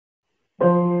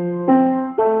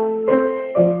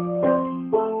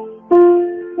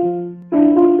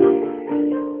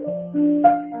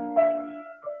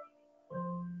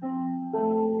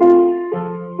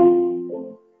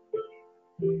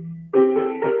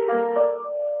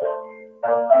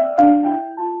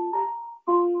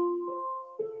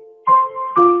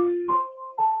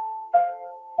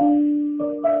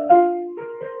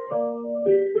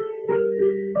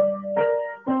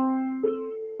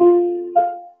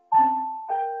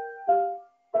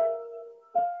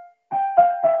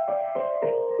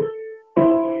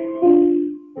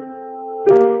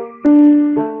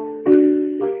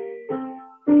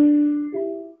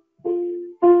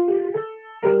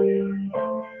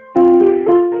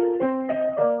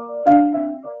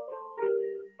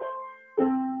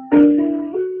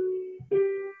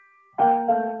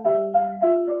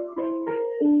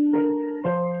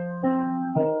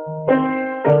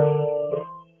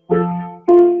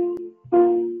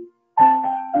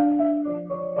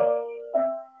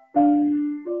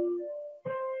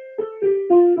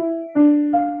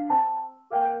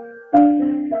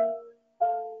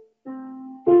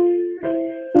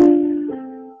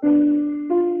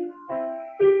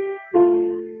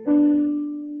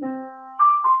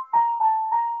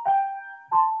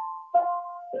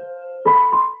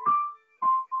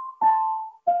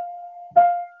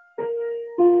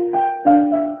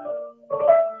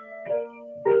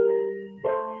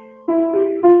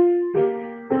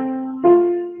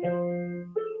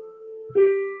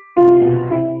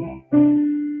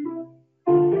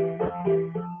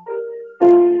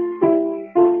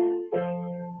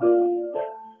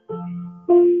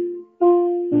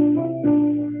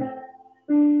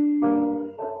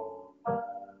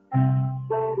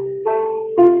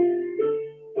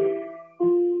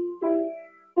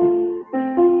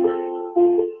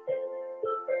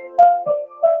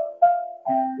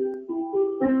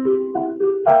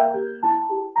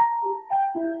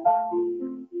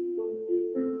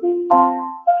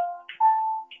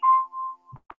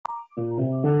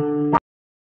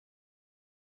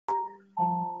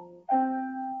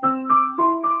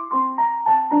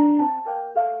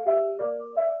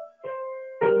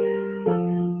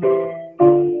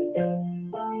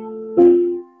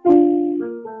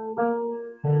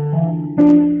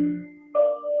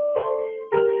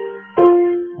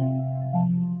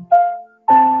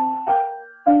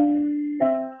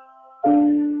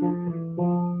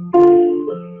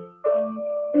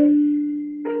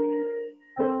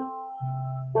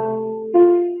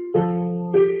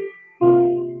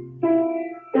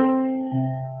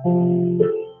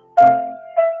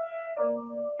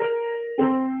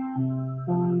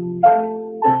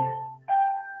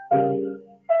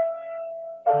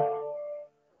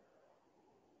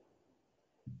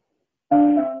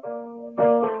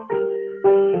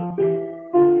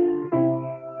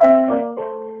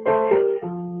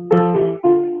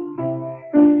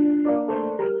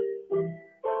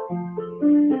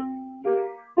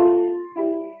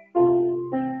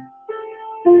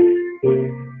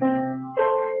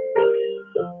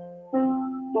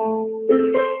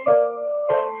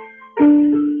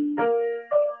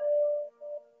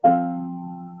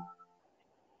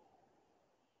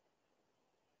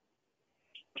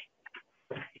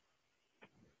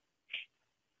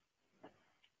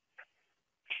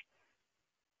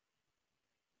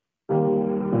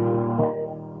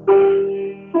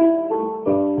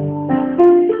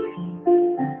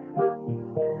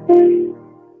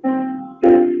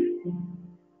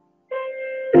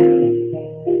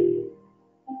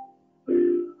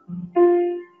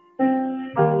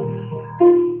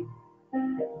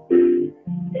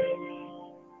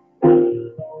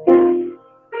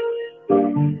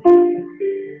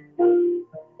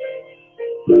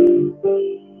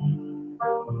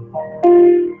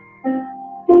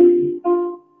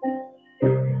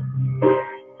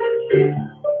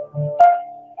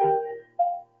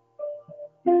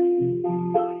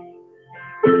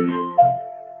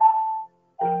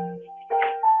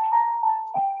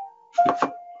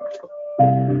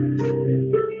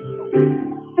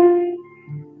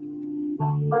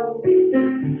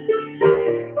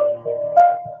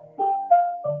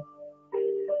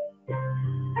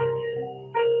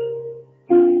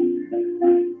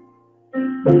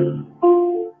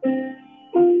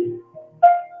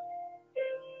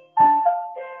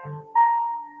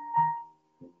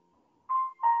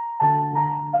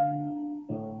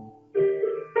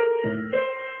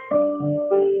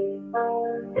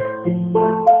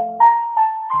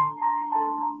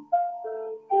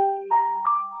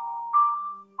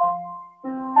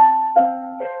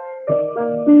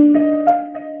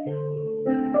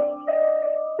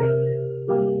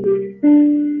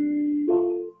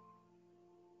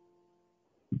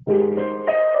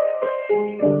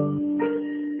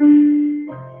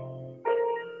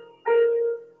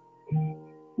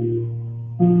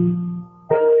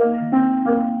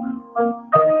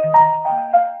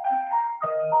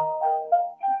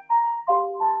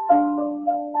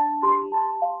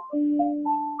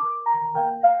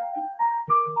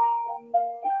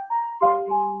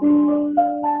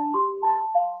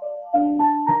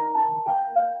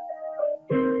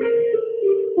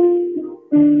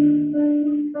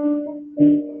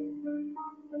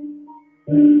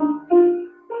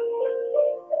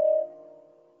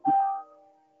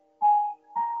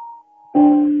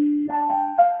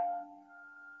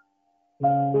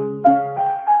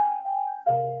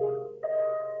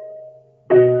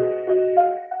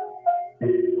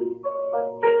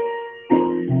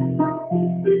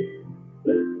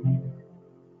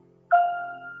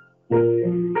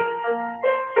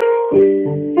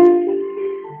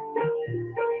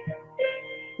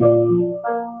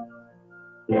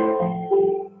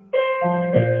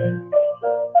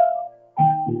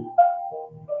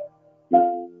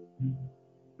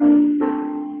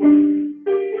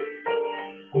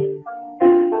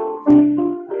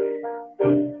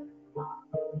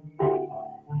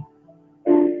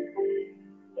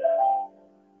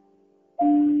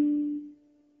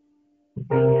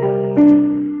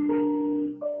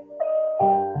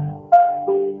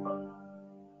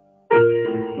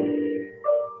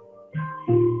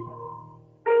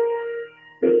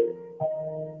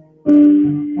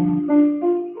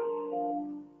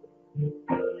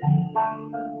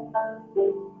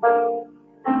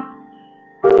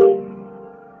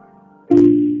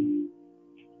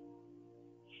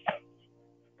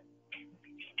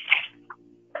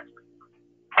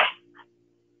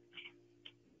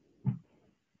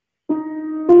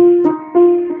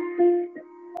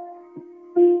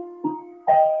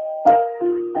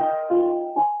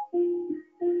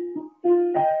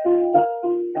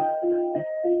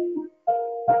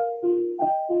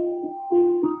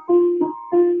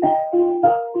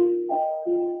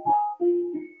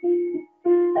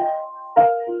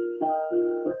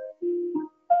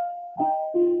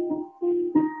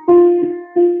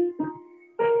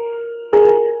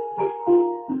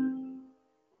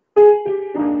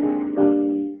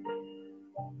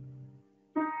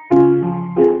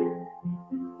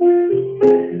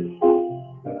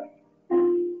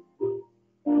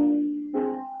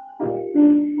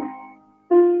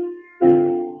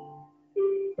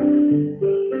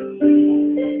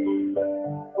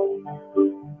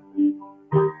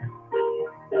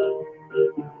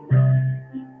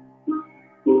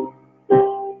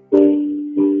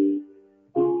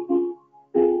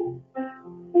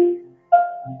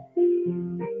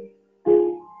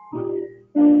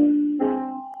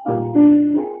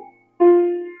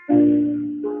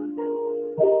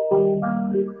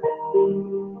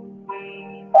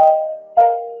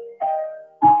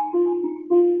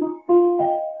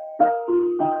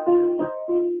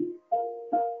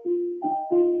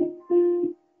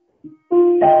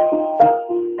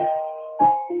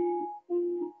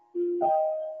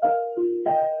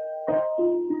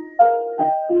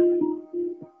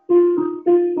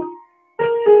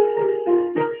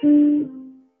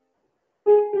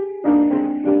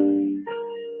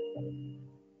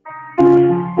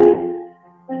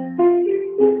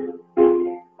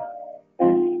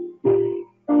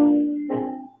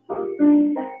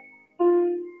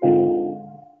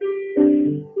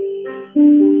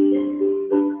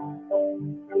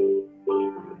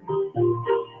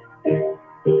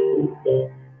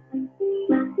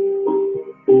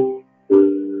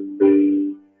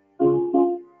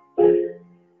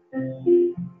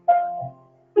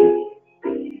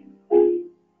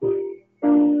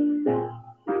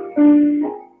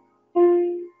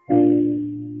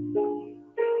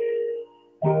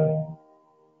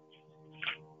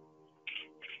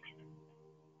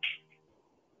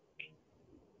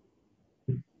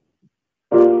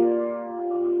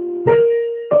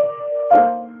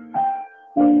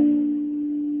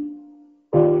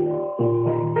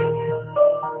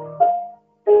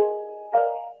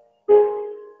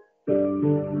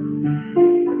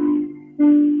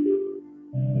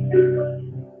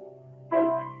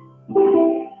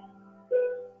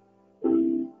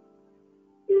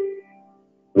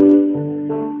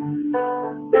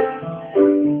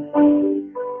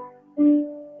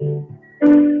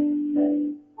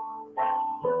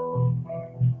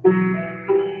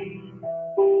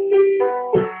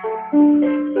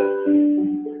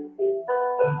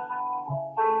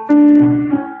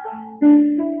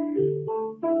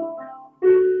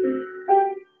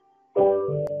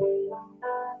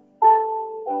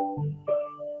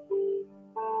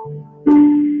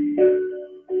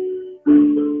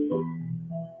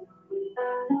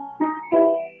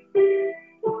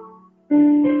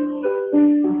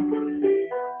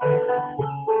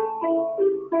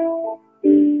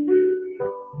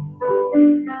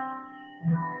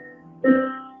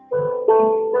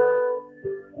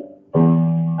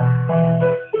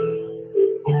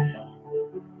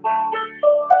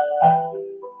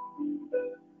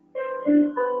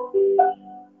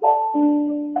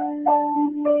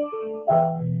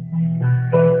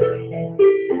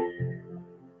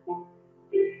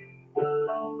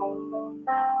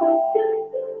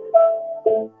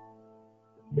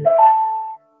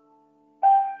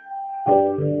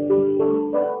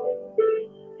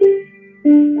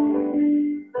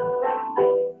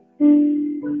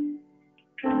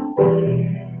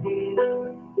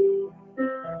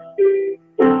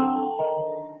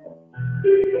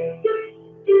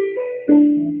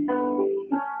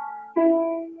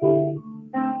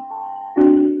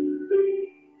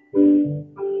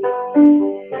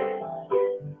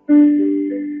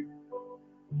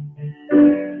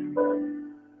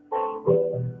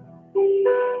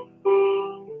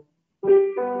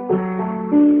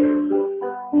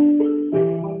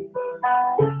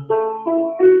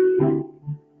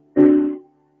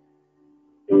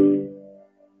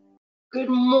Good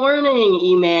morning,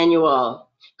 Emmanuel.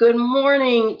 Good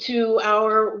morning to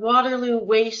our Waterloo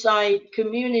Wayside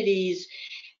communities.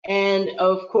 And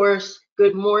of course,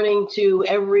 good morning to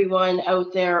everyone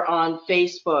out there on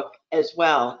Facebook as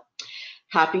well.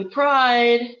 Happy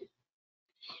Pride.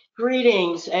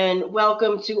 Greetings and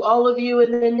welcome to all of you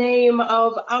in the name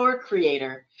of our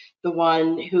Creator, the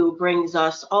one who brings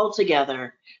us all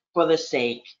together for the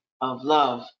sake of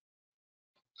love.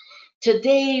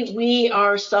 Today we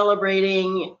are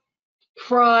celebrating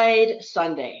Pride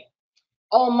Sunday.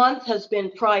 All month has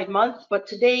been Pride Month, but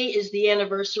today is the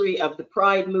anniversary of the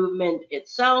Pride movement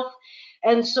itself.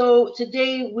 And so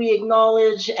today we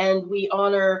acknowledge and we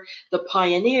honor the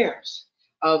pioneers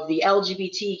of the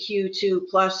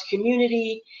LGBTQ2+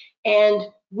 community, and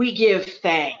we give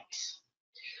thanks.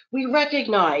 We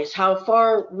recognize how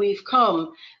far we've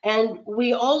come, and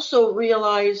we also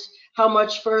realize how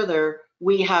much further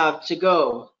we have to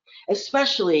go,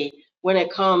 especially when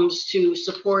it comes to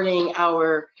supporting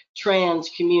our trans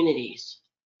communities.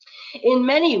 In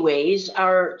many ways,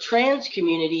 our trans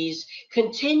communities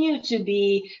continue to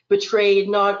be betrayed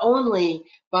not only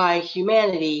by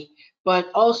humanity, but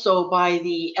also by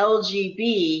the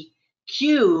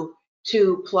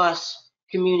LGBTQ2+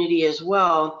 community as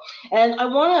well. And I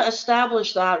want to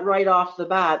establish that right off the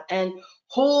bat and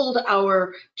hold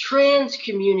our trans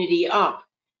community up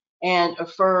and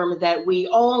affirm that we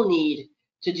all need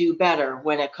to do better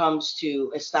when it comes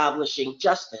to establishing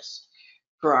justice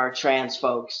for our trans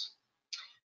folks.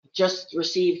 Just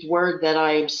received word that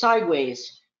I'm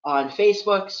sideways on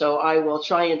Facebook, so I will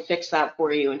try and fix that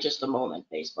for you in just a moment,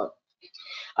 Facebook.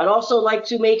 I'd also like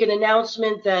to make an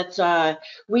announcement that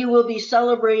we will be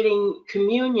celebrating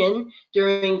communion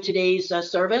during today's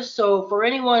service. So for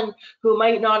anyone who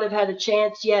might not have had a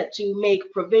chance yet to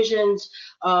make provisions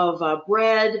of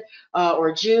bread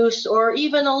or juice or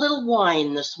even a little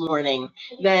wine this morning,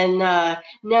 then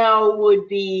now would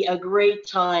be a great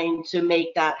time to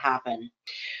make that happen.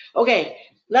 Okay,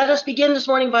 let us begin this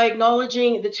morning by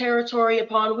acknowledging the territory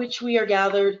upon which we are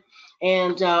gathered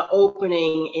and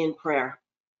opening in prayer.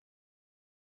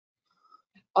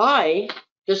 I,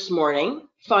 this morning,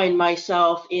 find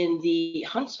myself in the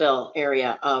Huntsville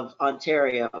area of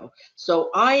Ontario. So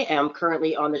I am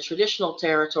currently on the traditional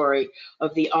territory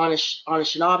of the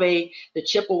Anishinaabe, the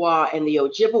Chippewa, and the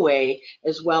Ojibwe,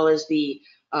 as well as the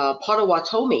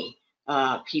Potawatomi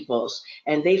peoples,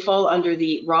 and they fall under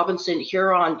the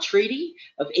Robinson-Huron Treaty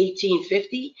of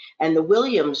 1850 and the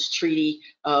Williams Treaty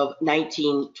of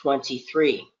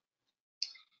 1923.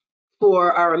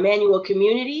 For our Emmanuel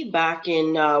community back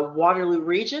in Waterloo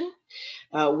region,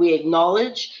 we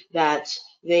acknowledge that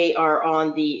they are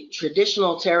on the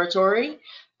traditional territory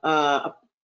of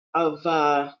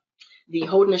the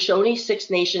Haudenosaunee Six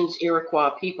Nations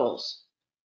Iroquois peoples.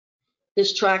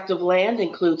 This tract of land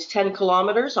includes 10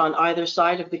 kilometers on either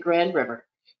side of the Grand River,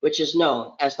 which is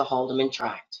known as the Haldimand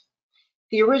Tract.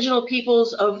 The original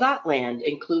peoples of that land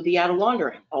include the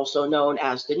Attawandaron, also known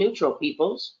as the Neutral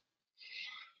peoples,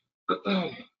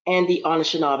 and the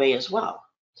Anishinaabe as well.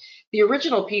 The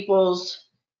original peoples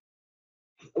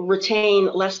retain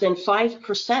less than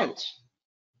 5%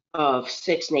 of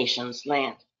Six Nations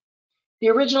land. The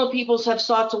original peoples have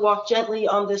sought to walk gently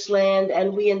on this land,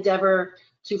 and we endeavor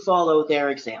to follow their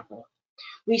example.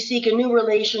 We seek a new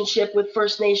relationship with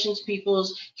First Nations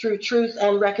peoples through truth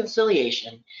and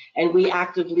reconciliation, and we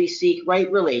actively seek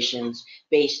right relations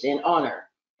based in honor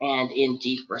and in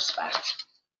deep respect.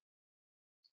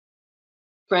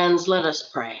 Friends, let us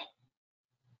pray.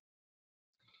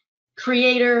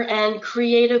 Creator and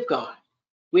creative God,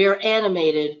 we are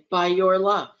animated by your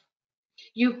love.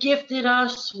 You gifted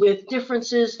us with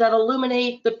differences that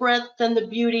illuminate the breadth and the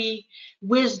beauty,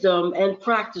 wisdom, and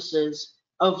practices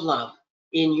of love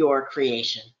in your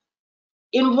creation.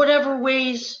 In whatever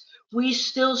ways we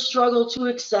still struggle to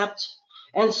accept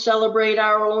and celebrate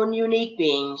our own unique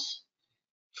beings,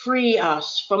 free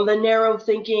us from the narrow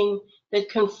thinking that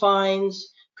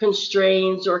confines,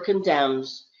 constrains, or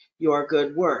condemns your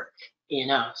good work in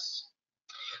us.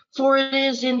 For it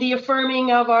is in the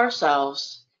affirming of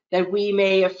ourselves that we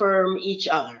may affirm each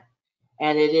other,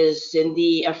 and it is in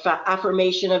the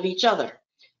affirmation of each other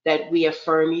that we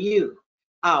affirm you,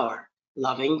 our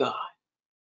loving God.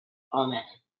 Amen.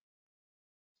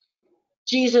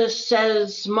 Jesus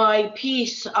says, "My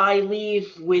peace I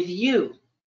leave with you,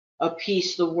 a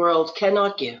peace the world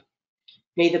cannot give.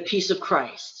 May the peace of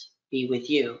Christ be with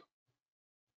you."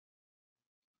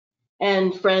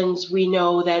 And friends, we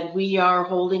know that we are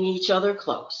holding each other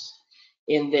close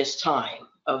in this time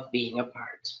of being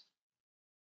apart.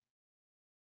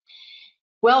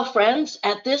 Well, friends,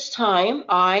 at this time,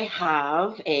 I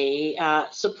have a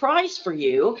surprise for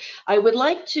you. I would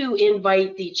like to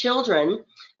invite the children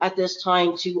at this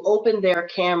time to open their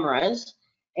cameras.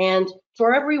 And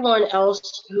for everyone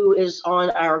else who is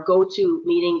on our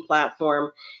GoToMeeting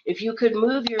platform, if you could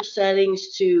move your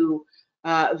settings to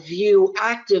view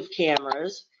active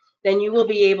cameras, then you will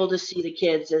be able to see the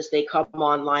kids as they come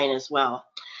online as well.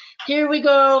 Here we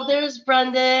go. There's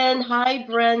Brendan. Hi,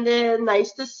 Brendan.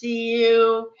 Nice to see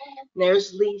you.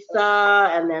 There's Lisa,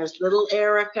 and there's little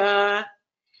Erica.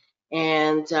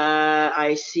 And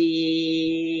I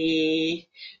see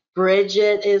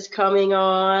Bridget is coming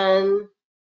on.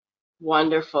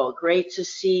 Wonderful. Great to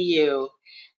see you.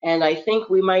 And I think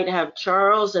we might have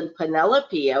Charles and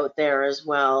Penelope out there as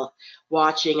well,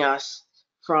 watching us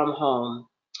from home.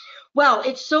 Well,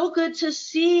 it's so good to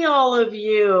see all of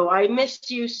you. I missed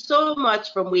you so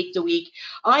much from week to week.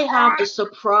 I have a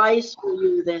surprise for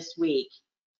you this week.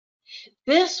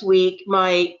 This week,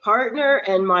 my partner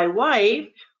and my wife,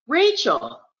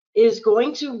 Rachel, is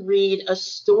going to read a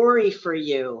story for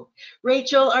you.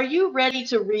 Rachel, are you ready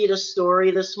to read a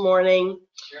story this morning?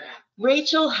 Sure.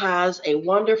 Rachel has a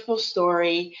wonderful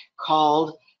story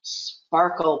called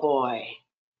Sparkle Boy.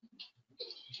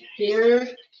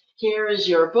 Here is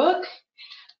your book,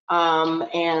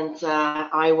 and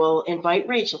I will invite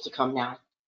Rachel to come now.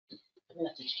 I'm going to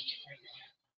have to change it right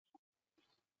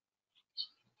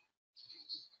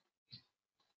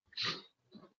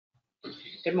now.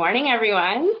 Good morning,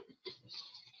 everyone.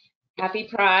 Happy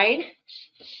Pride.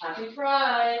 Happy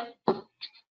Pride.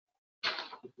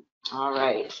 All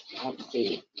right, let's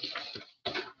see.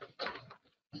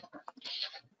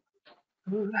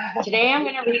 Today I'm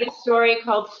going to read a story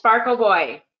called Sparkle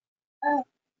Boy.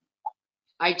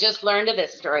 I just learned of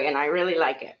this story and I really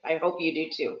like it. I hope you do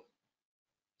too.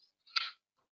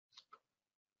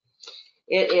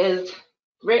 It is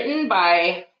written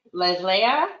by Leslie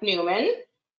Newman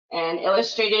and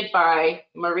illustrated by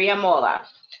Maria Mola.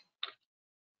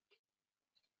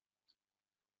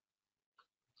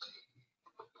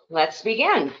 Let's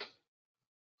begin.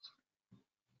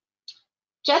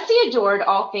 Jessie adored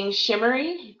all things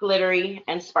shimmery, glittery,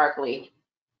 and sparkly.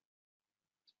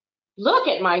 "Look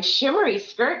at my shimmery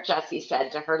skirt," Jessie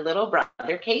said to her little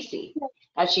brother Casey,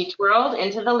 as she twirled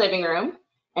into the living room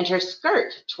and her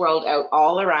skirt twirled out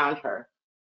all around her.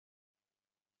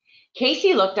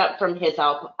 Casey looked up from his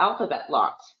alphabet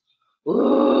blocks.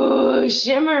 Ooh,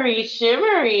 shimmery,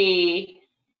 shimmery,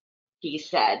 he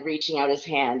said, reaching out his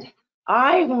hand.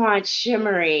 I want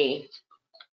shimmery.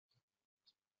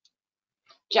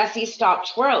 Jessie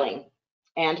stopped twirling,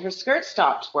 and her skirt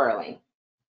stopped twirling.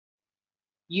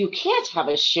 You can't have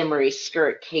a shimmery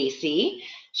skirt, Casey,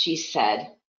 she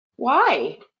said.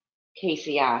 Why?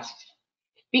 Casey asked.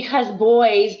 Because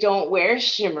boys don't wear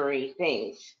shimmery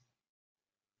things,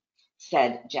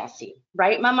 said Jessie.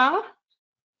 Right, Mama?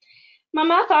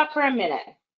 Mama thought for a minute.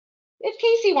 If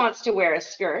Casey wants to wear a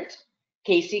skirt,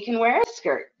 Casey can wear a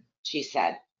skirt, she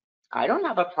said. I don't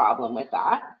have a problem with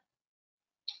that.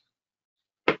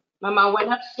 Mama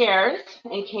went upstairs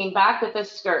and came back with a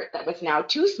skirt that was now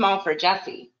too small for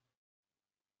Jessie.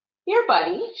 Here,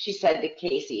 buddy, she said to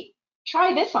Casey.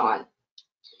 Try this on.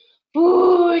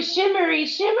 Ooh, shimmery,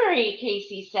 shimmery,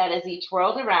 Casey said as he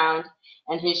twirled around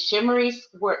and his shimmery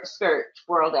skirt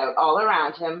twirled out all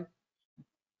around him.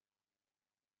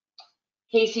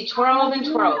 Casey twirled and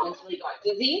twirled until he got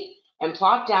dizzy and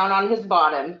plopped down on his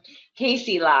bottom.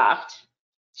 Casey laughed.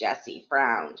 Jessie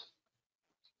frowned.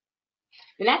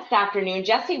 The next afternoon,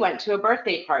 Jessie went to a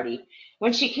birthday party.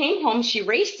 When she came home, she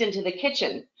raced into the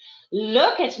kitchen.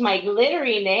 Look at my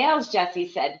glittery nails, Jessie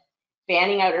said,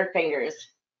 fanning out her fingers.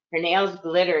 Her nails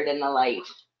glittered in the light.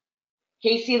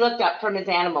 Casey looked up from his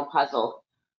animal puzzle.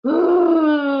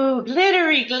 Ooh,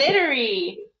 glittery,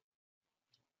 glittery,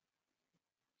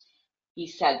 he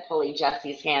said, pulling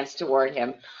Jessie's hands toward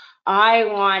him. I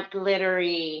want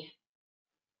glittery.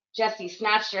 Jessie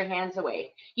snatched her hands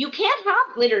away. You can't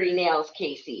have glittery nails,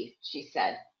 Casey, she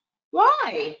said.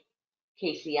 Why?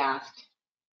 Casey asked.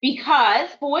 Because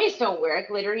boys don't wear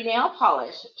glittery nail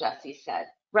polish, Jessie said.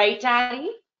 Right, Daddy?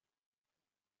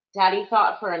 Daddy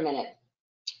thought for a minute.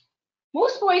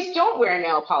 Most boys don't wear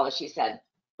nail polish, he said.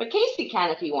 But Casey can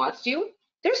if he wants to.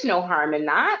 There's no harm in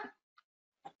that.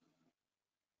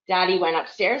 Daddy went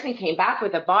upstairs and came back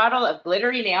with a bottle of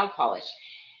glittery nail polish.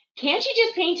 Can't you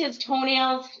just paint his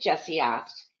toenails? Jessie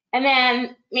asked. And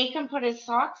then make him put his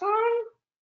socks on?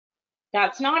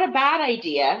 That's not a bad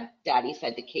idea, Daddy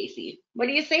said to Casey. What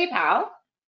do you say, pal?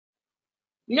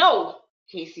 No,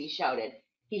 Casey shouted.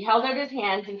 He held out his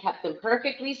hands and kept them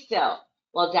perfectly still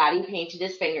while Daddy painted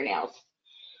his fingernails.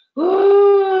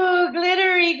 Ooh,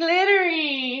 glittery,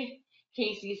 glittery,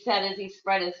 Casey said as he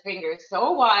spread his fingers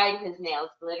so wide his nails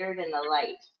glittered in the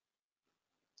light.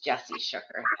 Jessie shook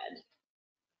her head.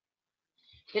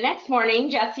 The next morning,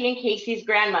 Jessie and Casey's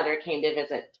grandmother came to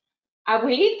visit.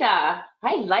 Abuelita,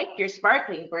 I like your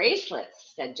sparkling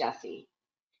bracelets, said Jessie.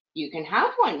 You can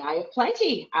have one. I have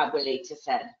plenty, Abuelita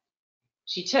said.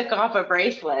 She took off a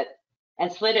bracelet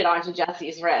and slid it onto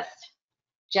Jessie's wrist.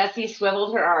 Jessie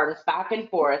swiveled her arms back and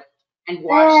forth and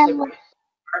watched the bracelet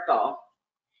sparkle.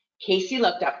 Casey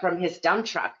looked up from his dump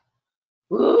truck.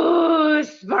 Ooh,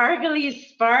 sparkly,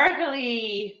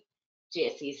 sparkly,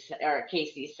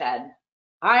 Casey said.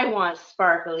 I want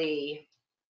sparkly.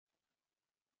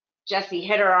 Jessie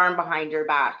hid her arm behind her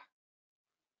back.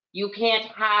 You can't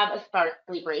have a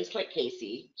sparkly bracelet,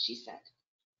 Casey, she said.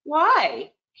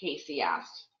 Why? Casey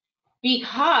asked.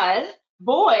 Because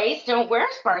boys don't wear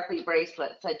sparkly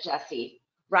bracelets, said Jessie.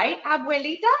 Right,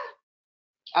 Abuelita?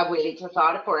 Abuelita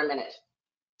thought for a minute.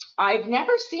 I've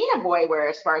never seen a boy wear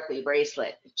a sparkly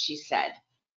bracelet, she said.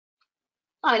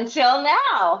 Until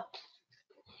now.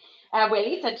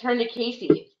 Abuelita turned to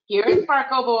Casey. Here's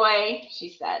Sparkle Boy, she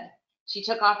said. She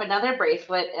took off another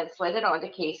bracelet and slid it onto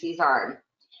Casey's arm.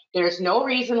 There's no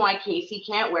reason why Casey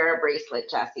can't wear a bracelet,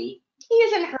 Jessie. He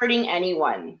isn't hurting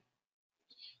anyone.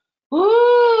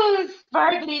 Ooh,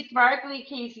 sparkly, sparkly,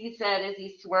 Casey said as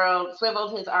he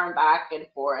swiveled his arm back and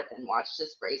forth and watched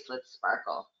his bracelet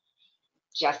sparkle.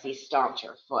 Jessie stomped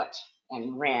her foot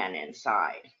and ran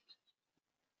inside.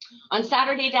 On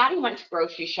Saturday, Daddy went to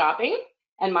grocery shopping,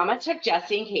 and Mama took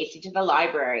Jessie and Casey to the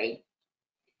library.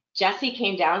 Jessie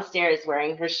came downstairs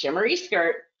wearing her shimmery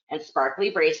skirt and sparkly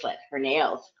bracelet. Her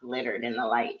nails glittered in the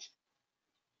light.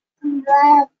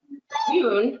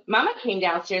 Soon, Mama came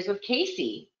downstairs with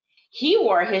Casey. He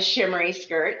wore his shimmery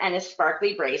skirt and his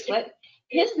sparkly bracelet.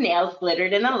 His nails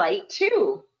glittered in the light,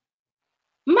 too.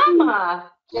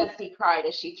 Mama, Jessie cried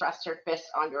as she thrust her fist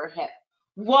onto her hip.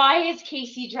 Why is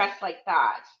Casey dressed like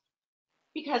that?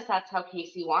 Because that's how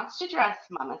Casey wants to dress,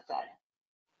 Mama said.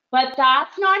 But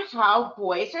that's not how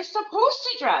boys are supposed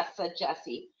to dress, said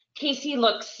Jessie. Casey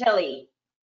looks silly.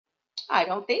 I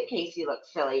don't think Casey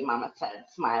looks silly, Mama said,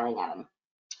 smiling at him.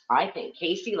 I think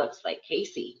Casey looks like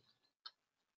Casey.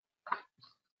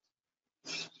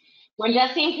 When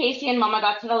Jessie and Casey and Mama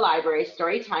got to the library,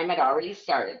 story time had already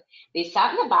started. They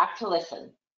sat in the back to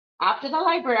listen. After the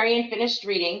librarian finished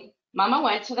reading, Mama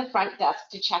went to the front desk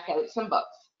to check out some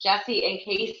books. Jessie and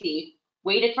Casey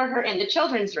waited for her in the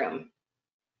children's room.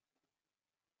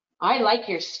 I like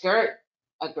your skirt,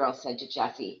 a girl said to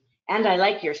Jessie, and I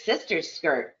like your sister's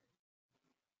skirt.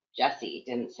 Jessie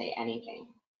didn't say anything.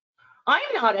 I'm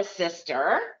not a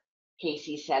sister,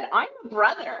 Casey said. I'm a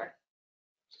brother.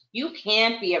 You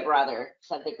can't be a brother,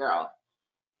 said the girl.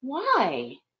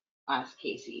 Why? Asked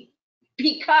Casey.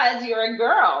 Because you're a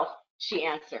girl, she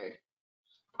answered.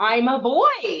 I'm a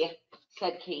boy,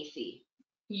 said Casey.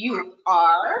 You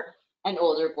are? An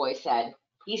older boy said.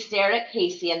 He stared at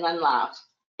Casey and then laughed.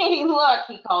 Hey, look,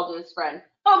 he called to his friend.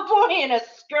 A boy in a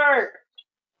skirt.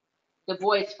 The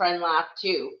boy's friend laughed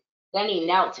too. Then he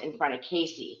knelt in front of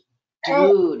Casey.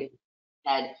 Dude, he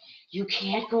said, you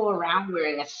can't go around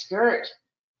wearing a skirt.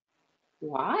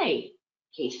 Why?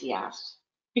 Casey asked.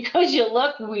 Because you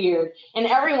look weird and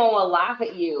everyone will laugh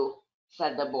at you,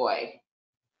 said the boy.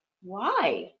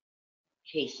 Why?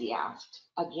 Casey asked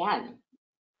again.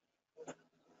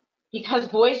 Because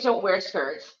boys don't wear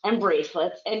skirts and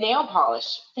bracelets and nail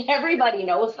polish. Everybody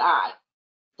knows that,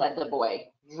 said the boy.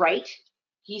 Right?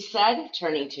 He said,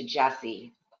 turning to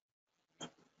Jessie.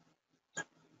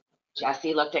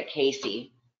 Jessie looked at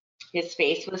Casey. His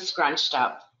face was scrunched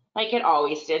up, like it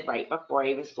always did right before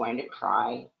he was going to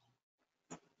cry.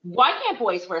 Why can't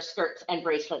boys wear skirts and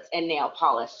bracelets and nail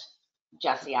polish?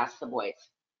 Jessie asked the boys.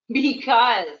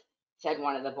 Because, said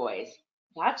one of the boys.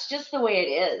 That's just the way it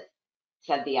is,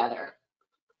 said the other.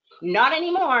 Not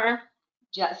anymore,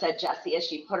 said Jessie as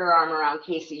she put her arm around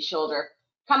Casey's shoulder.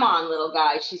 Come on, little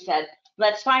guy, she said.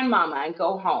 Let's find Mama and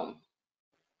go home.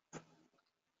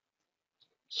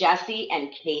 Jessie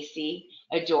and Casey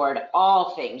adored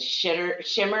all things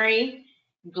shimmery,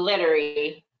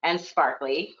 glittery, and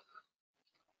sparkly,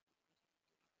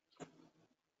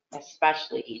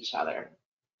 especially each other.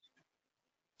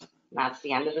 And that's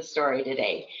the end of the story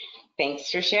today. Thanks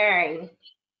for sharing.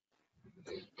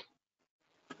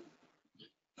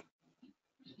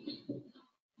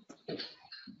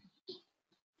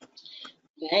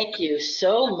 Thank you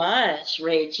so much,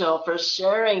 Rachel, for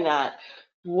sharing that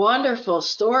wonderful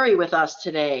story with us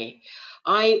today.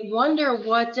 I wonder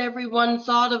what everyone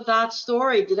thought of that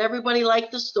story. Did everybody like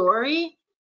the story?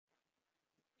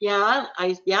 Yeah,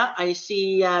 I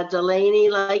see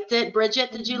Delaney liked it.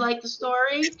 Bridget, did you like the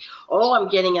story? Oh, I'm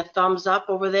getting a thumbs up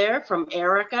over there from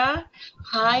Erica.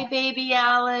 Hi, baby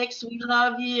Alex, we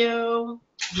love you.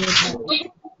 What's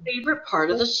your favorite part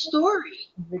of the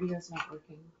story? The video's not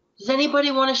working. Does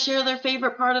anybody want to share their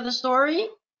favorite part of the story?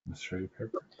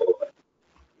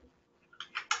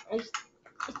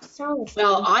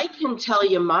 Well, I can tell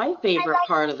you my favorite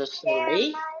part of the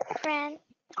story.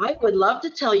 I would love to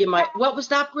tell you what was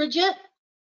that, Bridget?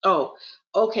 Oh,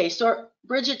 okay. So,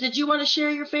 Bridget, did you want to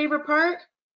share your favorite part?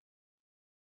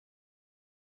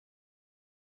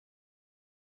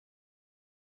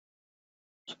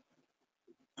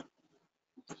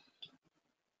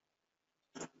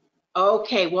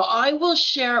 Okay, well, I will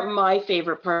share my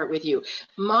favorite part with you.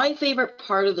 My favorite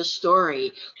part of the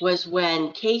story was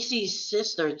when Casey's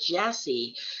sister,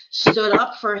 Jessie, stood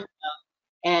up for him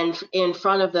and in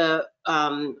front of the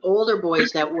older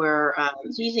boys that were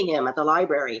teasing him at the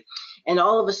library. And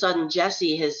all of a sudden,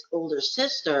 Jessie, his older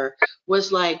sister,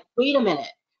 was like, wait a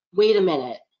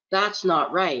minute, that's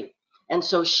not right. And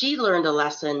so she learned a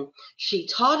lesson, she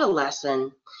taught a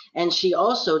lesson, and she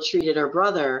also treated her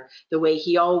brother the way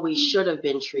he always should have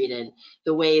been treated,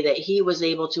 the way that he was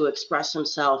able to express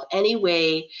himself any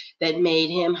way that made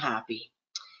him happy.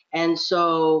 And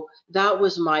so that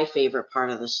was my favorite part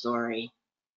of the story.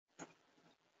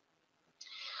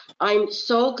 I'm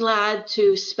so glad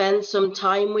to spend some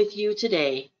time with you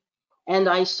today, and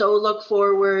I so look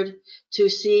forward to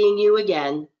seeing you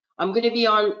again. I'm going to be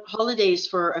on holidays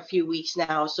for a few weeks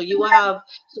now, so you will have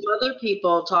some other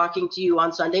people talking to you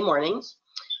on Sunday mornings,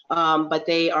 but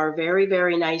they are very,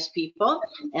 very nice people,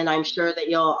 and I'm sure that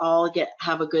you'll all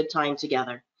have a good time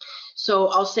together. So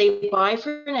I'll say bye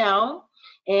for now,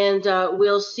 and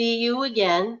we'll see you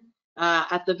again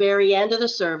at the very end of the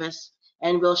service,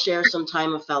 and we'll share some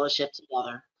time of fellowship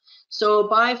together. So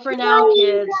bye for now,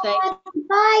 kids. Thanks.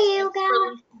 Bye, you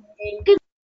guys.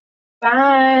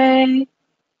 Bye.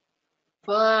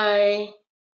 Bye.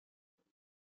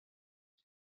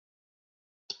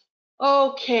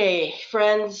 Okay,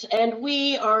 friends, and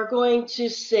we are going to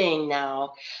sing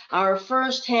now. Our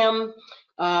first hymn,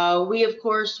 we of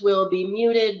course will be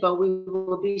muted, but we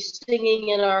will be singing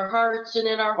in our hearts and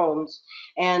in our homes.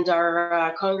 And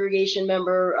our congregation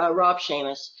member, Rob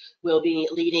Seamus, will be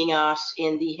leading us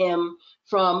in the hymn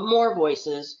from More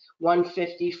Voices,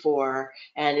 154,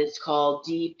 and it's called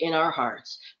Deep in Our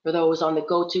Hearts. For those on the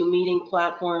GoToMeeting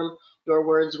platform, your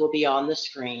words will be on the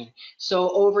screen. So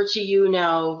over to you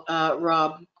now,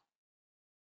 Rob.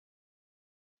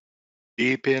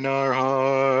 Deep in our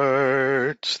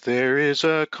hearts, there is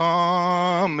a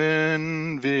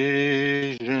common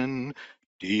vision.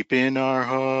 Deep in our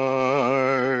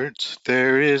hearts,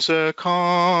 there is a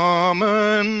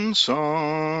common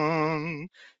song.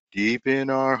 Deep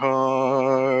in our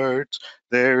hearts,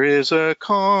 there is a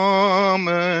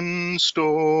common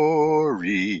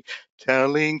story,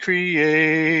 telling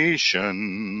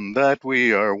creation that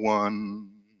we are one.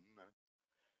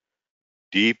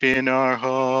 Deep in our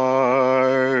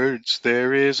hearts,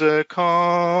 there is a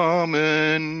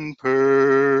common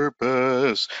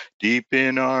purpose. Deep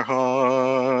in our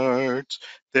hearts,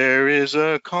 there is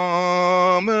a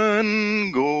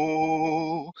common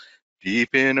goal.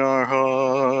 Deep in our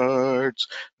hearts,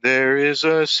 there is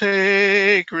a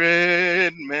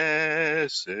sacred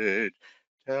message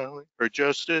telling for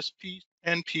justice, peace,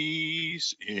 and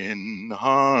peace in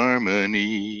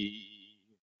harmony.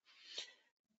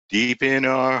 Deep in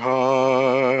our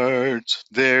hearts,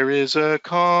 there is a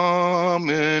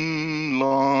common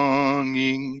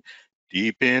longing.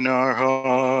 Deep in our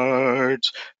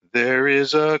hearts, there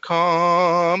is a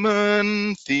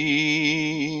common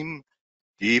theme.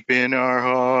 Deep in our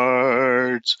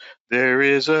hearts, there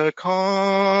is a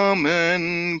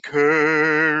common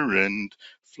current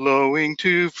flowing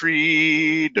to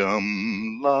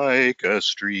freedom like a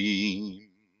stream.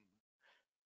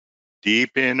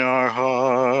 Deep in our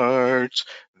hearts,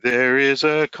 there is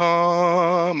a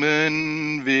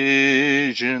common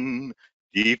vision.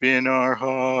 Deep in our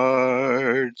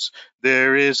hearts,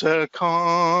 there is a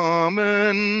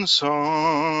common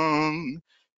song.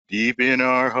 Deep in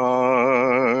our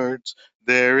hearts,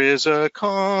 there is a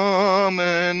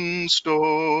common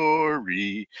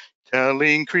story,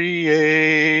 telling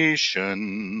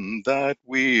creation that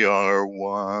we are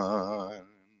one.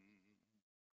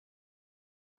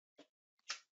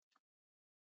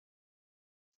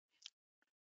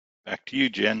 Back to you,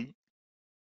 Jen.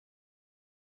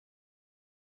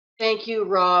 Thank you,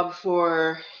 Rob,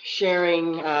 for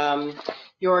sharing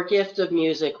your gift of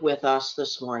music with us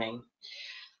this morning.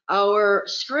 Our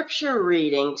scripture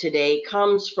reading today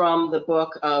comes from the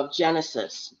book of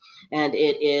Genesis, and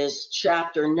it is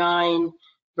chapter 9,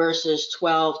 verses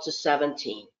 12 to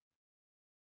 17.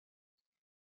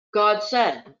 God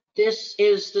said, "This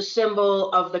is the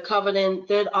symbol of the covenant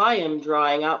that I am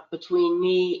drawing up between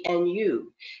me and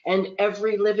you and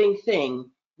every living thing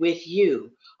with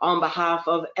you on behalf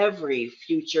of every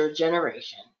future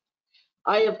generation.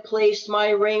 I have placed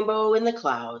my rainbow in the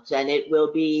clouds, and it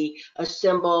will be a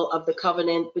symbol of the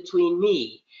covenant between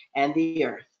me and the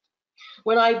earth.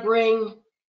 When I bring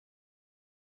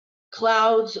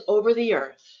clouds over the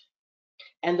earth,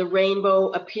 and the rainbow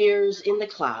appears in the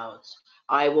clouds,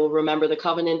 I will remember the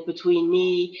covenant between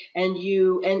me and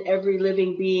you and every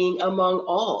living being among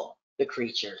all the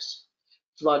creatures.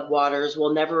 Flood waters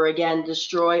will never again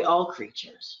destroy all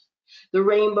creatures. The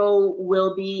rainbow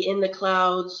will be in the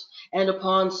clouds, and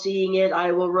upon seeing it,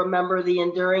 I will remember the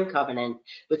enduring covenant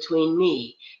between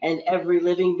me and every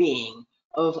living being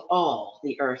of all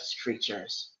the earth's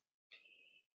creatures."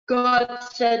 God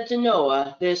said to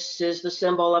Noah, "This is the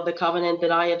symbol of the covenant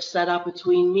that I have set up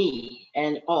between me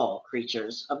and all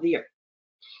creatures of the earth.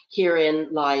 Herein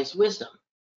lies wisdom.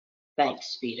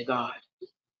 Thanks be to God."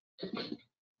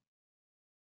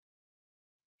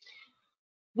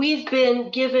 We've been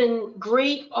given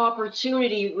great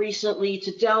opportunity recently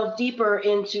to delve deeper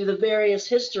into the various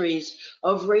histories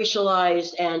of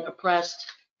racialized and oppressed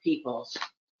peoples.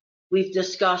 We've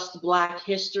discussed Black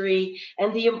history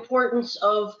and the importance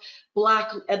of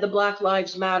the Black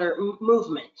Lives Matter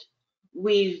movement.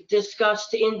 We've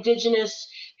discussed Indigenous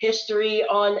history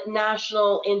on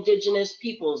National Indigenous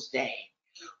Peoples Day.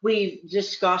 We've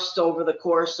discussed over the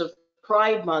course of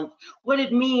Pride Month what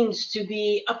it means to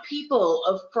be a people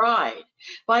of pride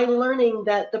by learning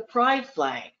that the pride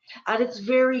flag, at its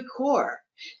very core,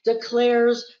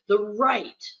 declares the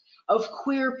right of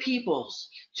queer peoples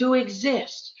to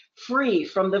exist free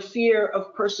from the fear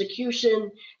of persecution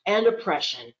and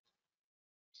oppression.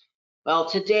 Well,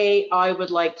 today I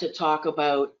would like to talk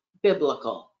about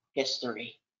biblical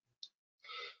history.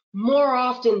 More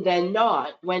often than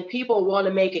not, when people want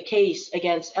to make a case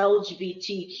against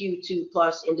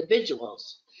LGBTQ2+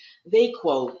 individuals, they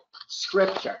quote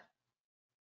scripture.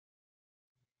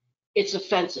 It's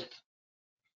offensive.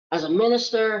 As a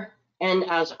minister and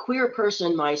as a queer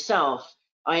person myself,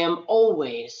 I am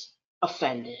always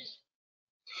offended.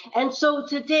 And so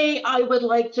today I would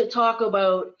like to talk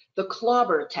about the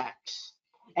clobber text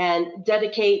and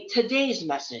dedicate today's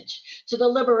message to the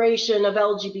liberation of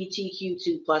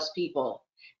LGBTQ2 plus people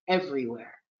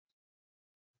everywhere.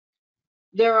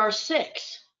 There are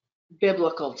 6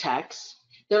 biblical texts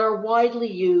that are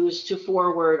widely used to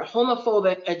forward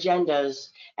homophobic agendas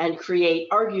and create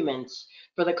arguments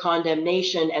for the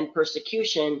condemnation and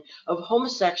persecution of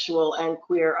homosexual and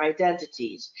queer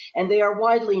identities, and they are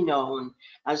widely known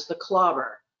as the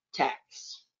clobber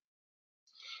texts.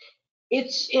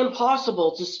 It's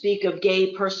impossible to speak of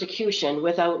gay persecution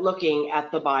without looking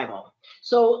at the Bible.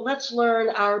 So let's learn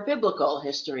our biblical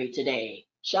history today,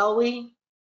 shall we?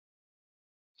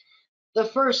 The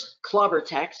first clobber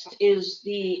text is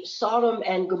the Sodom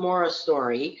and Gomorrah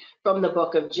story from the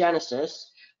book of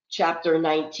Genesis, chapter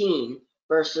 19,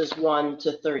 verses 1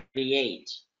 to 38.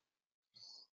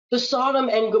 The Sodom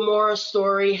and Gomorrah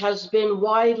story has been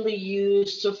widely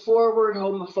used to forward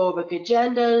homophobic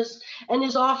agendas and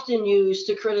is often used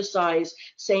to criticize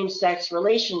same-sex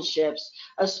relationships,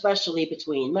 especially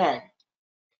between men.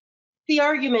 The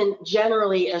argument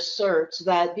generally asserts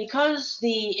that because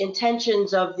the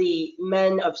intentions of the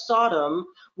men of Sodom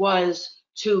was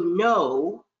to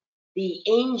know the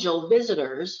angel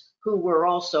visitors, who were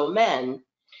also men,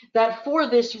 that for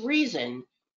this reason,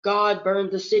 God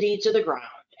burned the city to the ground,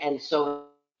 and so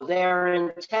their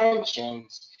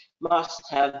intentions must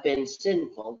have been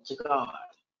sinful to God.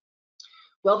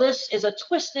 Well, this is a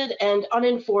twisted and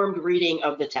uninformed reading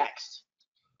of the text.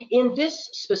 In this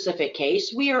specific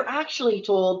case, we are actually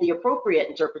told the appropriate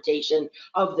interpretation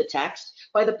of the text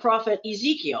by the prophet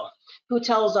Ezekiel, who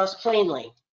tells us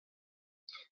plainly,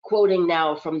 quoting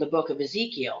now from the book of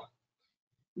Ezekiel,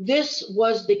 "This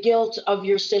was the guilt of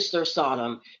your sister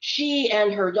Sodom. She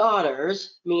and her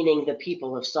daughters," meaning the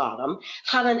people of Sodom,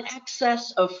 "had an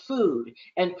excess of food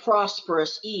and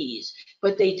prosperous ease,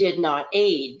 but they did not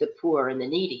aid the poor and the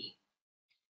needy."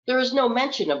 There is no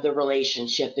mention of the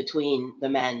relationship between the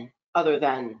men, other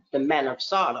than the men of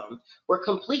Sodom were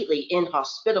completely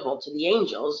inhospitable to the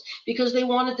angels because they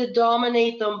wanted to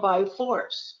dominate them by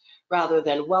force rather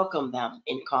than welcome them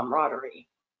in camaraderie.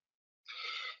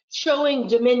 Showing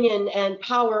dominion and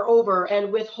power over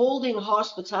and withholding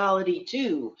hospitality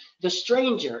to the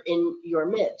stranger in your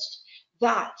midst,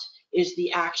 that is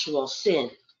the actual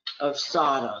sin of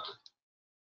Sodom.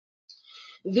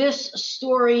 This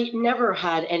story never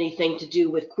had anything to do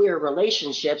with queer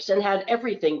relationships and had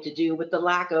everything to do with the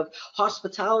lack of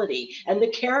hospitality and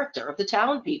the character of the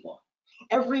town people.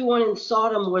 Everyone in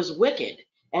Sodom was wicked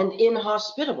and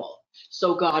inhospitable,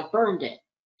 so God burned it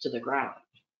to the ground.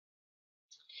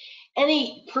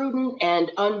 Any prudent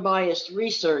and unbiased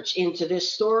research into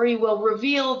this story will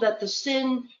reveal that the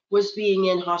sin was being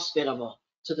inhospitable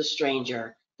to the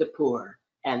stranger, the poor,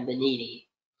 and the needy.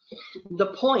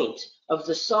 The point of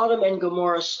the Sodom and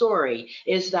Gomorrah story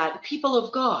is that people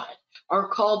of God are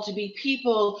called to be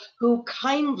people who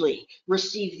kindly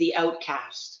receive the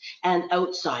outcasts and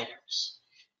outsiders,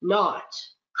 not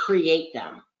create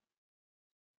them.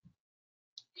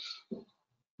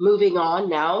 Moving on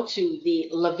now to the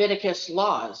Leviticus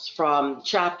laws from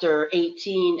chapter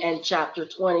 18 and chapter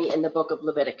 20 in the book of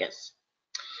Leviticus.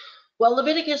 Well,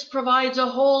 Leviticus provides a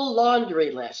whole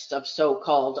laundry list of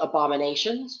so-called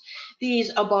abominations.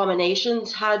 These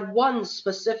abominations had one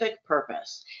specific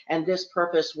purpose, and this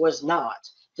purpose was not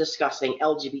discussing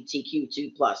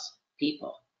LGBTQ2 plus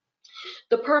people.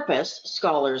 The purpose,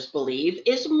 scholars believe,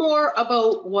 is more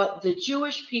about what the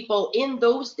Jewish people in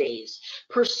those days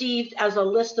perceived as a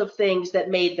list of things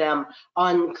that made them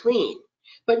unclean,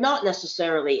 but not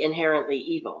necessarily inherently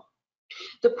evil.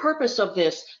 The purpose of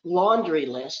this laundry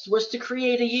list was to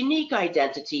create a unique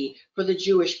identity for the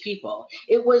Jewish people.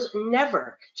 It was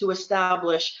never to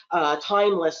establish a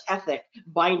timeless ethic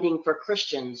binding for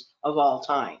Christians of all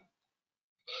time.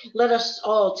 Let us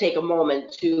all take a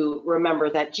moment to remember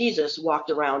that Jesus walked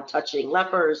around touching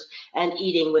lepers and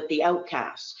eating with the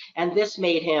outcasts, and this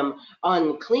made him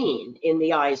unclean in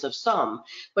the eyes of some.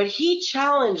 But he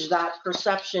challenged that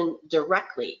perception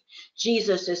directly.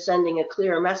 Jesus is sending a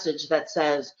clear message that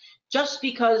says, just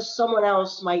because someone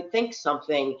else might think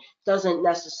something doesn't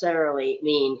necessarily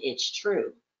mean it's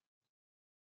true.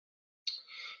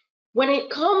 When it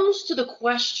comes to the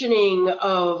questioning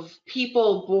of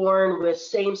people born with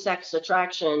same-sex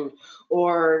attraction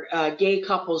or gay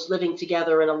couples living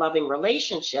together in a loving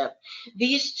relationship,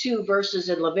 these 2 verses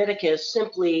in Leviticus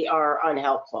simply are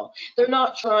unhelpful. They're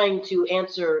not trying to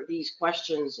answer these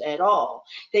questions at all.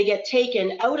 They get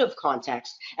taken out of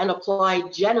context and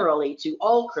applied generally to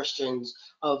all Christians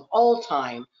of all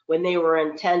time when they were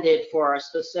intended for a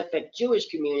specific Jewish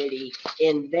community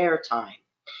in their time.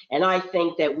 And I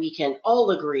think that we can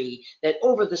all agree that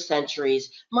over the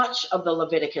centuries, much of the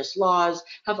Leviticus laws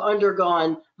have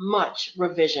undergone much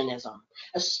revisionism,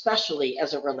 especially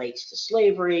as it relates to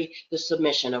slavery, the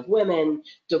submission of women,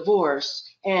 divorce,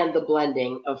 and the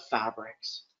blending of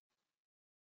fabrics.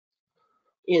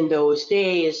 In those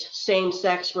days,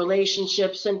 same-sex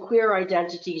relationships and queer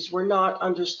identities were not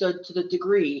understood to the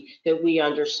degree that we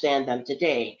understand them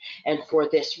today. And for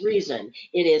this reason,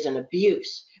 it is an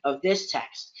abuse of this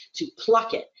text to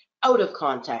pluck it out of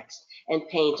context and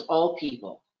paint all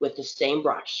people with the same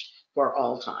brush for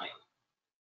all time.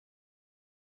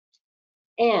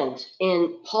 And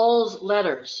in Paul's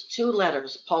letters, 2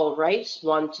 letters, Paul writes,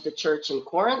 one to the church in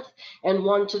Corinth and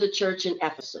one to the church in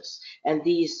Ephesus. And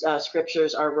these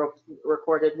scriptures are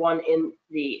recorded, one in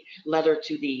the letter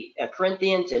to the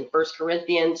Corinthians in 1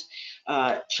 Corinthians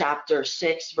chapter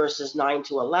 6, verses 9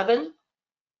 to 11.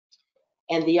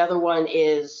 And the other one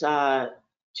is to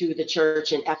the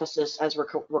church in Ephesus as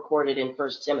recorded in 1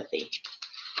 Timothy.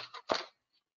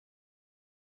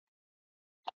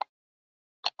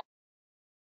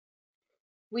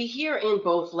 We hear in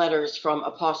both letters from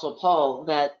Apostle Paul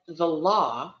that the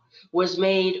law was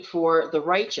made for the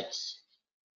righteous,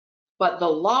 but the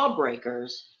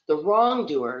lawbreakers, the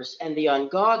wrongdoers, and the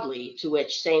ungodly, to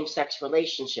which same-sex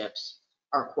relationships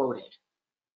are quoted.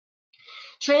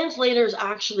 Translators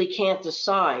actually can't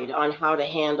decide on how to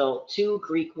handle 2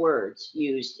 Greek words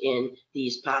used in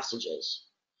these passages.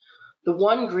 The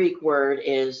one Greek word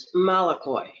is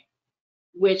malakoi,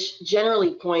 which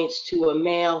generally points to a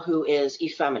male who is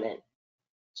effeminate.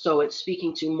 So it's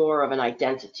speaking to more of an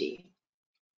identity.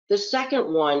 The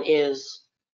second one is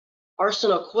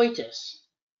arsenokoitis,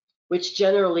 which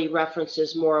generally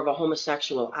references more of a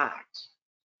homosexual act.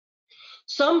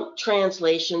 Some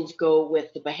translations go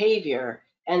with the behavior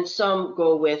and some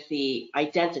go with the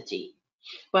identity.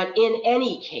 But in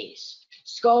any case,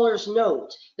 scholars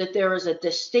note that there is a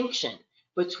distinction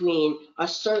between a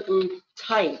certain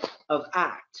type of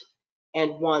act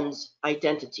and one's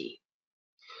identity.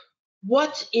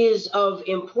 What is of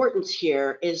importance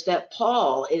here is that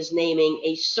Paul is naming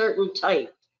a certain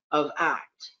type of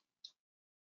act.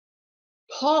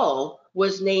 Paul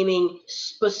was naming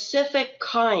specific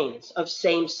kinds of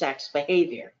same-sex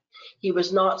behavior. He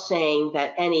was not saying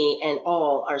that any and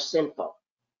all are sinful.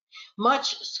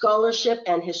 Much scholarship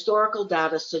and historical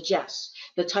data suggests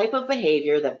the type of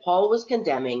behavior that Paul was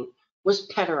condemning was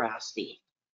pederasty.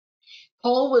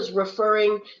 Paul was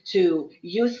referring to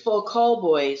youthful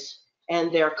callboys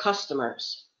and their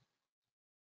customers.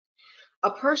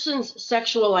 A person's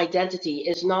sexual identity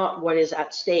is not what is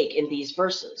at stake in these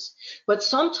verses, but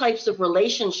some types of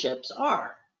relationships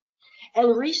are.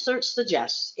 And research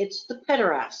suggests it's the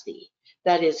pederasty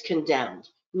that is condemned,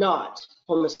 not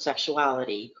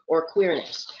homosexuality or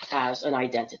queerness as an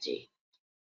identity.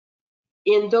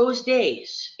 In those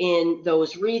days, in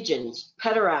those regions,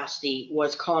 pederasty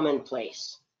was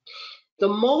commonplace. The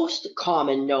most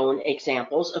common known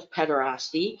examples of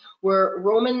pederasty were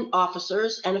Roman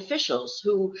officers and officials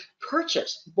who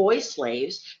purchased boy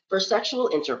slaves for sexual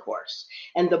intercourse,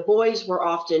 and the boys were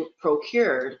often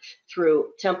procured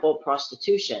through temple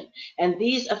prostitution, and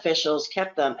these officials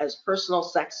kept them as personal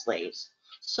sex slaves,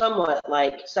 somewhat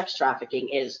like sex trafficking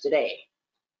is today.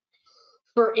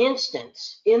 For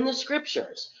instance, in the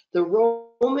scriptures, the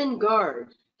Roman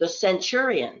guard, the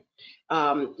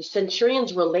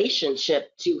centurion's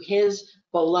relationship to his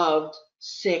beloved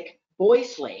sick boy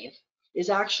slave is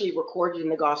actually recorded in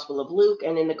the Gospel of Luke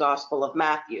and in the Gospel of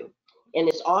Matthew, and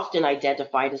is often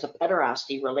identified as a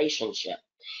pederasty relationship.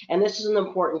 And this is an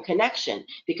important connection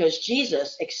because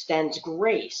Jesus extends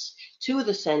grace to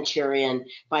the centurion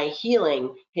by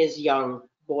healing his young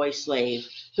boy slave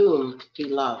whom he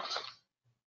loved.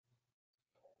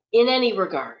 In any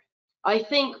regard, I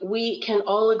think we can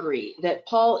all agree that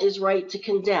Paul is right to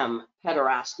condemn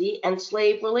pederasty and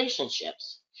slave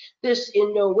relationships. This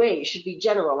in no way should be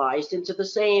generalized into the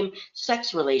same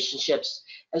sex relationships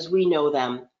as we know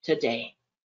them today.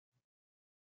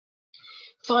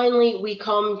 Finally, we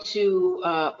come to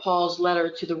Paul's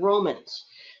letter to the Romans.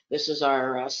 This is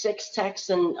our sixth text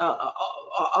and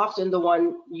often the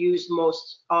one used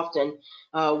most often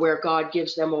where God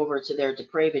gives them over to their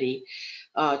depravity.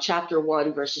 Chapter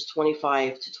 1, verses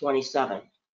 25 to 27.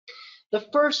 The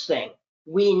first thing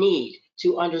we need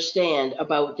to understand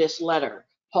about this letter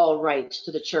Paul writes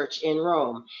to the church in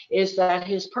Rome is that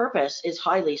his purpose is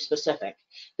highly specific.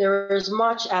 There is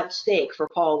much at stake for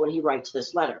Paul when he writes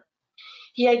this letter.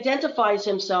 He identifies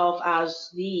himself as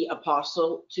the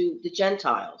apostle to the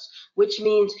Gentiles, which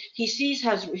means he sees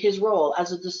his role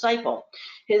as a disciple.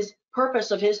 His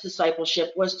purpose of his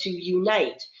discipleship was to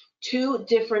unite two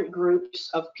different groups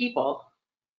of people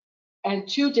and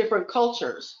two different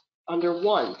cultures under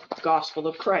one gospel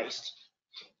of Christ.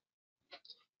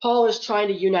 Paul is trying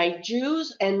to unite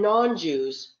Jews and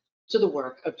non-Jews to the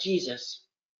work of Jesus.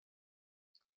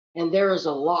 And there is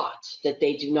a lot that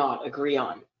they do not agree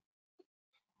on.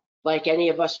 Like any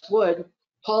of us would,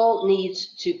 Paul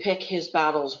needs to pick his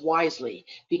battles wisely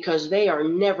because they are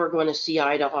never going to see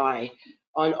eye to eye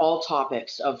on all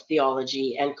topics of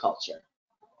theology and culture.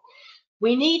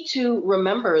 We need to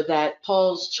remember that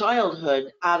Paul's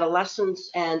childhood, adolescence,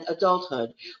 and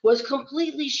adulthood was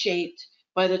completely shaped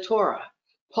by the Torah.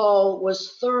 Paul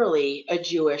was thoroughly a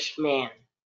Jewish man.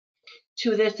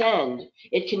 To this end,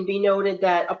 it can be noted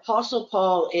that Apostle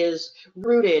Paul is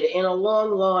rooted in a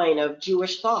long line of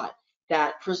Jewish thought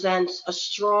that presents a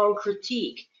strong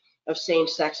critique of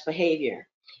same-sex behavior,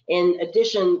 in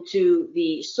addition to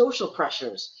the social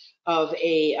pressures of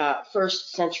a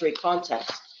first century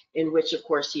context in which, of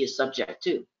course, he is subject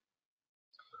to.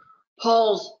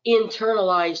 Paul's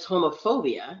internalized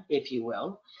homophobia, if you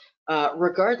will,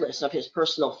 regardless of his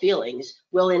personal feelings,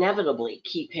 will inevitably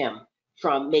keep him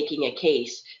from making a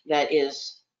case that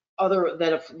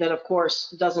of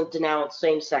course doesn't denounce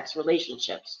same-sex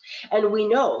relationships. And we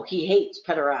know he hates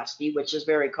pederasty, which is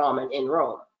very common in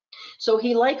Rome. So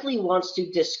he likely wants to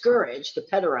discourage the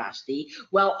pederasty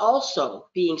while also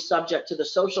being subject to the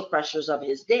social pressures of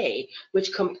his day,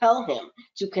 which compel him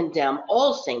to condemn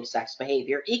all same-sex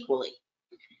behavior equally.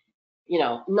 You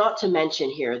know, not to mention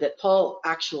here that Paul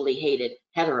actually hated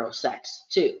heterosex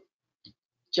too.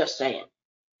 Just saying.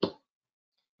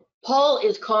 Paul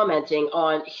is commenting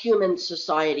on human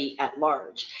society at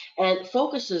large and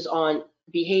focuses on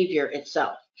behavior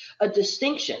itself. A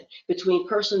distinction between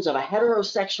persons of a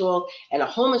heterosexual and a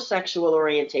homosexual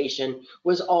orientation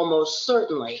was almost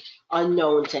certainly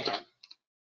unknown to him.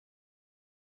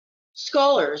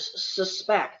 Scholars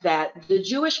suspect that the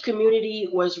Jewish community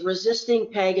was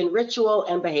resisting pagan ritual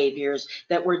and behaviors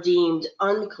that were deemed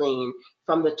unclean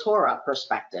from the Torah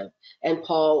perspective, and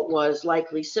Paul was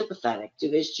likely sympathetic to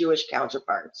his Jewish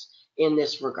counterparts in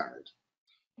this regard.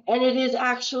 And it is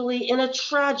actually in a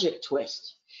tragic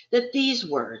twist that these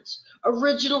words,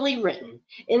 originally written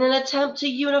in an attempt to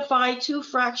unify two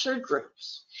fractured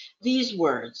groups, these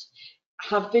words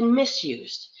have been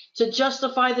misused to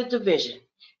justify the division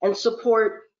and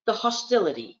support the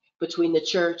hostility between the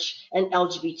church and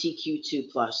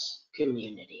LGBTQ2+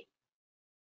 community.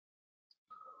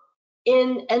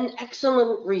 In an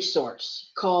excellent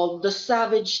resource called The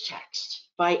Savage Text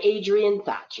by Adrian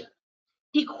Thatcher,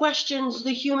 he questions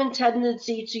the human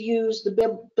tendency to use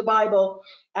the Bible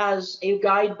as a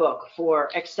guidebook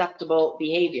for acceptable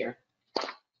behavior.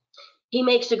 He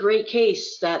makes a great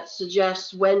case that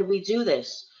suggests when we do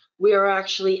this, we are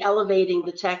actually elevating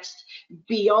the text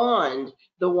beyond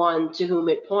the one to whom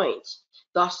it points,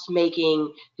 thus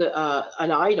making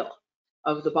an idol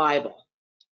of the Bible.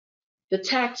 The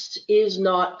text is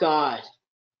not God.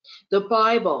 The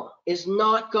Bible is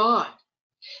not God.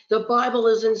 The Bible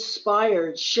is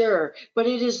inspired, sure, but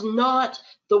it is not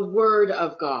the Word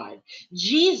of God.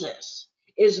 Jesus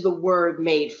is the Word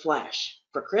made flesh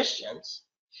for Christians.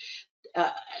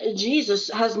 Jesus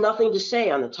has nothing to say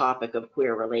on the topic of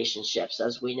queer relationships,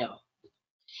 as we know.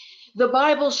 The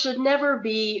Bible should never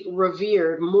be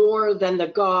revered more than the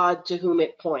God to whom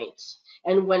it points.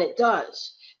 And when it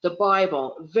does, the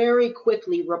Bible very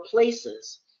quickly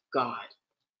replaces God,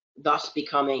 thus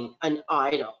becoming an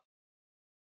idol.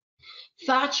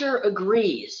 Thatcher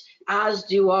agrees, as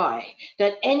do I,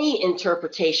 that any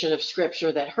interpretation of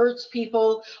Scripture that hurts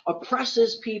people,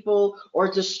 oppresses people,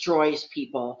 or destroys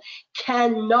people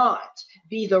cannot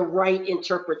be the right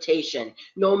interpretation,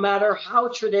 no matter how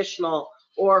traditional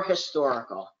or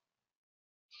historical.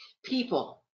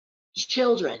 People,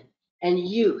 children, and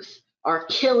youth are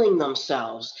killing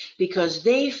themselves because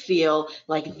they feel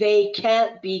like they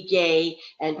can't be gay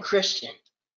and Christian,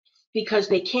 because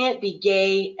they can't be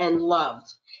gay and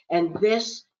loved, and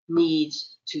this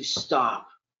needs to stop.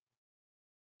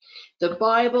 The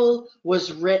Bible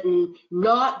was written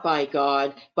not by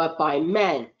God, but by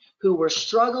men who were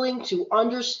struggling to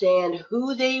understand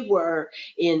who they were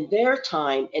in their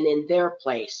time and in their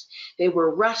place. They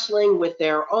were wrestling with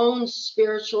their own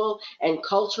spiritual and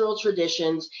cultural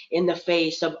traditions in the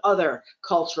face of other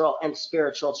cultural and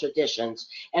spiritual traditions,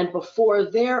 and before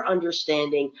their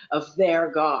understanding of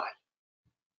their God.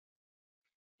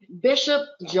 Bishop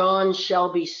John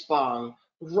Shelby Spong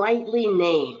rightly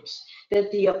names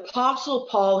that the Apostle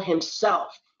Paul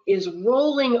himself is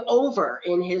rolling over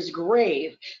in his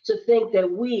grave to think that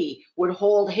we would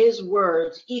hold his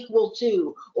words equal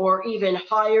to or even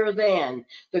higher than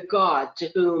the God to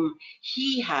whom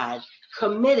he had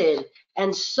committed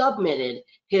and submitted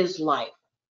his life.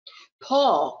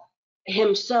 Paul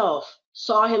himself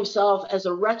saw himself as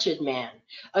a wretched man,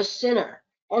 a sinner,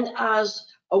 and as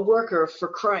a worker for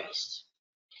Christ.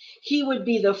 He would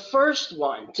be the first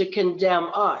one to condemn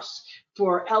us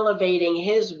for elevating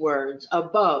his words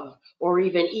above or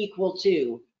even equal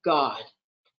to God.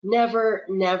 Never,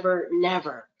 never,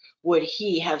 never would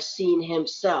he have seen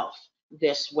himself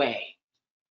this way.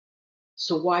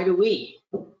 So why do we?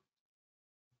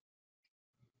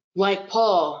 Like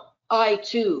Paul, I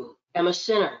too am a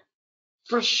sinner.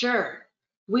 For sure,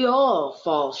 we all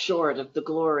fall short of the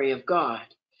glory of God.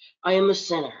 I am a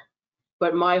sinner,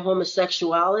 but my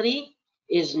homosexuality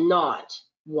is not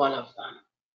one of them.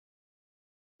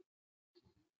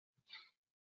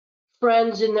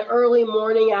 Friends, in the early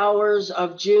morning hours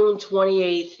of June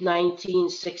 28,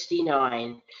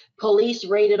 1969, police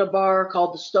raided a bar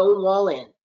called the Stonewall Inn,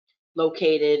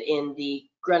 located in the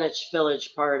Greenwich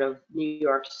Village part of New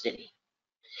York City.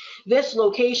 This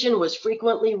location was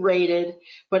frequently raided,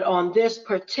 but on this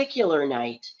particular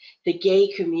night, the gay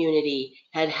community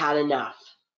had had enough,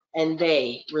 and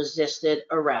they resisted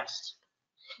arrest.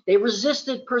 They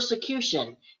resisted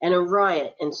persecution, and a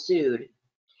riot ensued.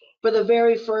 For the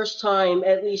very first time,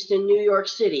 at least in New York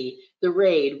City, the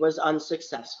raid was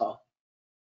unsuccessful.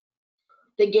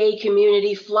 The gay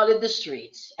community flooded the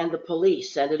streets, and the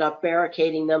police ended up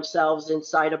barricading themselves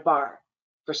inside a bar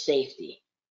for safety.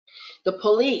 The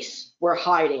police were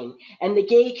hiding, and the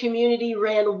gay community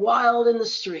ran wild in the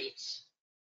streets.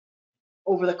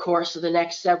 Over the course of the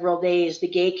next several days, the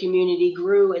gay community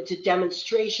grew into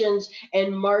demonstrations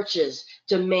and marches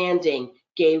demanding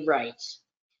gay rights.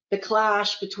 The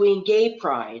clash between gay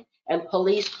pride and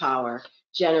police power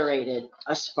generated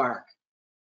a spark.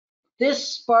 This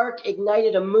spark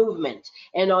ignited a movement,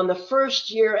 and on the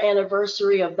first year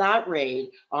anniversary of that raid,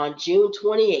 on June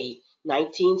 28,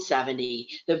 1970,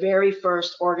 the very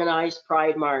first organized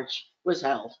Pride March was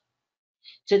held.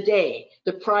 Today,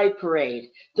 the Pride Parade,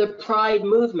 the Pride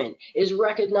movement, is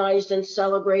recognized and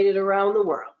celebrated around the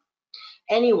world.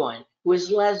 Anyone who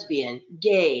is lesbian,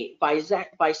 gay,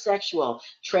 bisexual,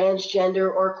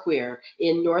 transgender, or queer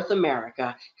in North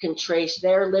America can trace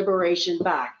their liberation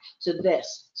back to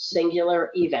this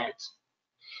singular event.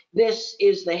 This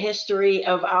is the history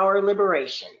of our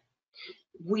liberation.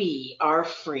 We are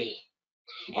free.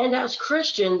 And as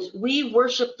Christians, we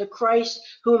worship the Christ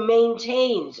who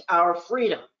maintains our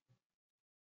freedom.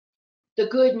 The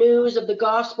good news of the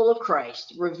gospel of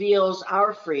Christ reveals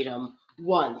our freedom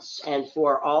once and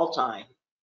for all time.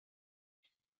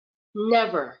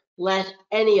 Never let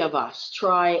any of us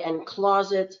try and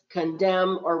closet,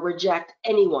 condemn, or reject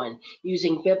anyone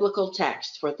using biblical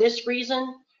text for this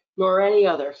reason, nor any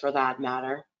other for that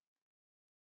matter,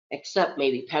 except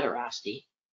maybe pederasty.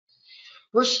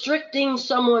 Restricting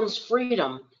someone's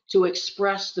freedom to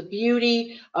express the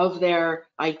beauty of their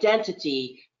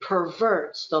identity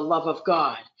perverts the love of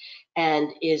God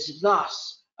and is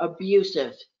thus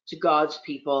abusive to God's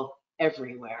people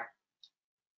everywhere.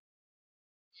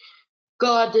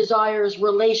 God desires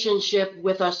relationship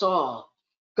with us all.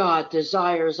 God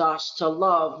desires us to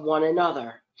love one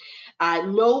another. At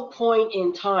no point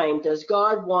in time does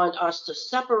God want us to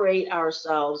separate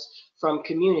ourselves from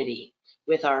community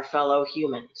with our fellow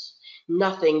humans.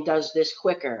 Nothing does this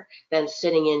quicker than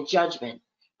sitting in judgment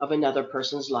of another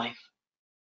person's life.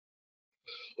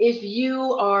 If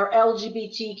you are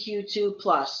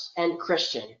LGBTQ2+ and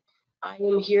Christian, I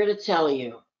am here to tell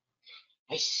you,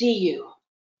 I see you.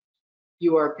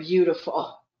 You are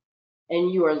beautiful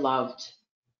and you are loved.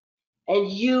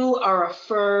 And you are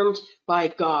affirmed by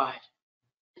God.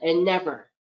 And never,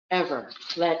 ever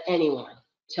let anyone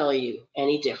tell you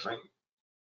any different.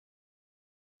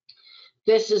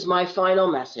 This is my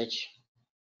final message.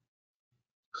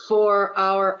 For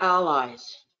our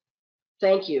allies,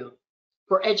 thank you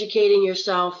for educating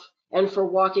yourself and for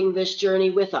walking this journey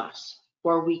with us,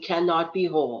 for we cannot be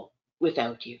whole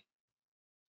without you.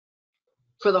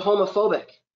 For the homophobic,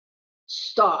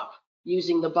 stop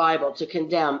using the Bible to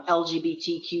condemn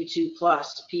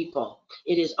LGBTQ2+ people.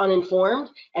 It is uninformed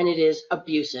and it is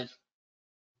abusive.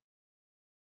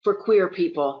 For queer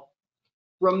people,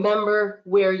 remember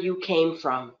where you came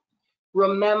from.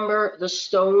 Remember the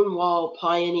Stonewall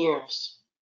pioneers.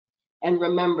 And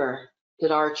remember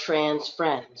that our trans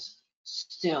friends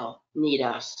still need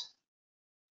us.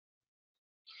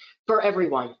 For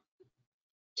everyone,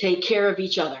 take care of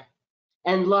each other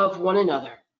and love one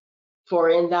another, for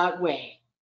in that way,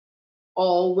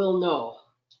 all will know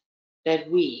that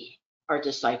we are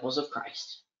disciples of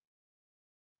Christ.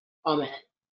 Amen.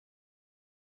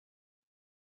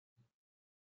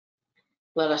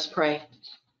 Let us pray.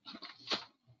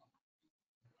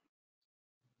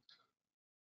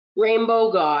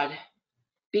 Rainbow God,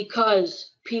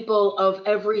 because people of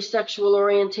every sexual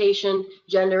orientation,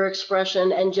 gender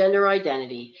expression, and gender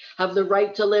identity have the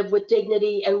right to live with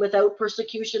dignity and without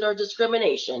persecution or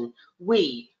discrimination,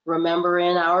 we remember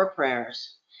in our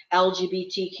prayers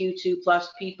LGBTQ2+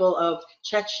 people of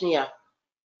Chechnya,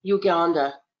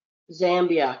 Uganda,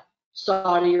 Zambia,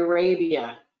 Saudi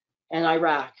Arabia, and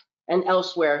Iraq, and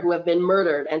elsewhere who have been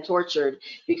murdered and tortured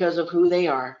because of who they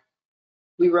are.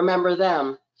 We remember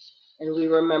them, and we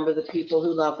remember the people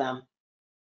who love them.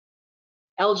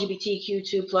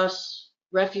 LGBTQ2+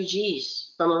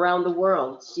 refugees from around the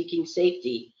world seeking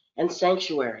safety and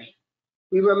sanctuary.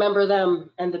 We remember them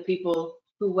and the people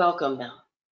who welcome them.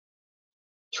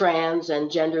 Trans and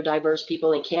gender diverse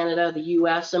people in Canada, the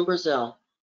US, and Brazil,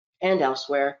 and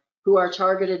elsewhere, who are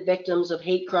targeted victims of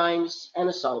hate crimes and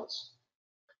assaults.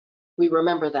 We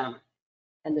remember them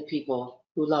and the people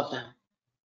who love them.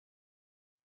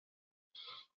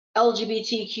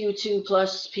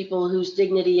 LGBTQ2+ people whose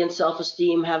dignity and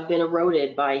self-esteem have been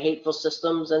eroded by hateful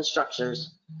systems and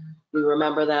structures. We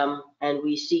remember them and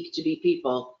we seek to be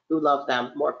people who love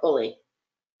them more fully.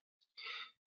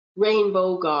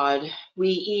 Rainbow God, we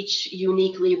each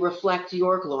uniquely reflect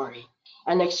your glory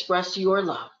and express your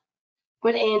love.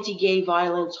 But anti-gay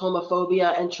violence,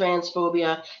 homophobia, and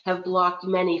transphobia have blocked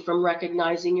many from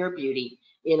recognizing your beauty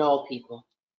in all people.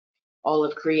 All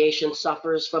of creation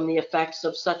suffers from the effects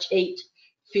of such hate,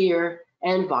 fear,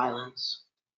 and violence.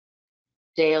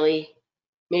 Daily,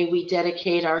 may we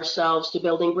dedicate ourselves to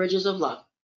building bridges of love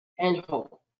and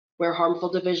hope where harmful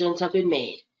divisions have been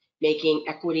made, making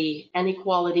equity and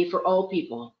equality for all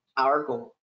people our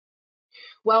goal,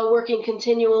 while working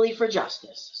continually for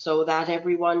justice so that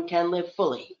everyone can live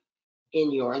fully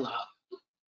in your love.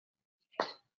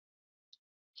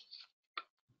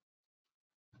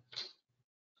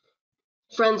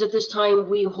 Friends, at this time,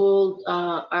 we hold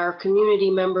our community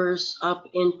members up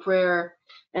in prayer,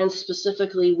 and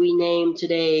specifically we name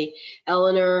today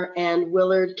Eleanor and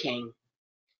Willard King.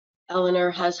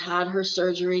 Eleanor has had her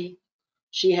surgery.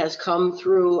 She has come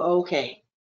through okay,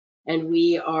 and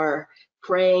we are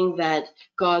praying that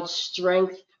God's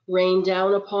strength rain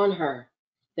down upon her,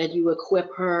 that you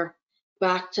equip her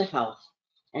back to health,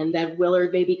 and that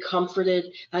Willard may be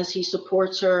comforted as he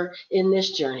supports her in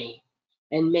this journey.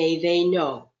 And may they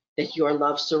know that your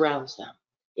love surrounds them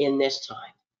in this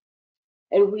time.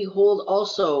 And we hold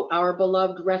also our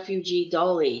beloved refugee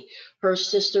Dolly. Her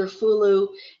sister Fulu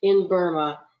in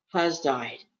Burma has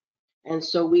died. And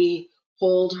so we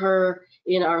hold her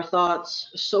in our thoughts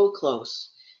so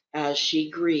close as she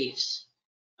grieves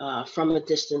from a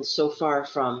distance so far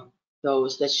from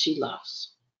those that she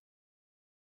loves.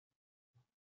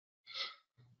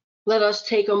 Let us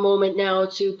take a moment now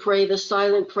to pray the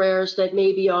silent prayers that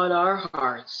may be on our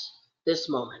hearts this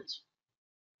moment.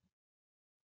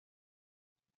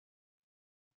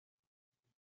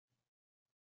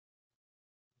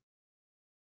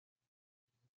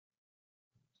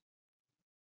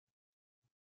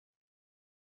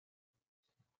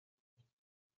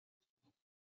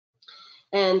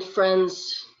 And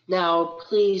friends, now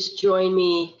please join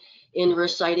me in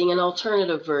reciting an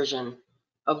alternative version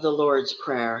of the Lord's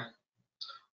Prayer.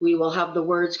 We will have the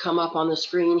words come up on the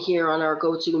screen here on our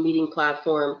GoToMeeting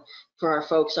platform. For our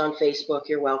folks on Facebook,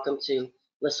 you're welcome to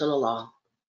listen along.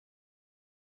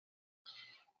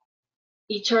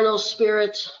 Eternal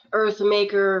Spirit, Earth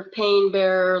Maker, Pain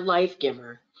Bearer, Life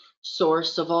Giver,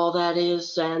 Source of all that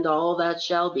is and all that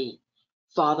shall be,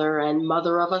 Father and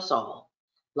Mother of us all,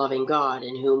 loving God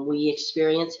in whom we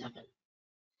experience heaven.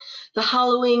 The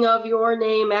hallowing of your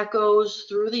name echoes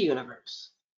through the universe.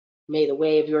 May the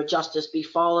way of your justice be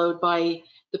followed by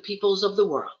the peoples of the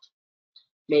world.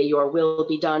 May your will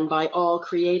be done by all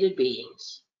created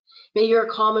beings. May your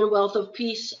commonwealth of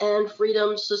peace and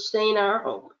freedom sustain our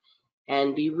hope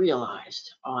and be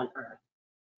realized on earth.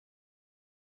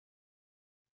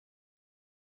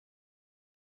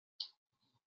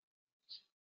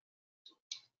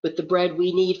 With the bread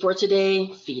we need for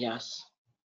today, feed us.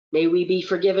 May we be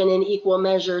forgiven in equal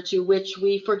measure to which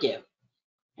we forgive.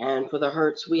 And for the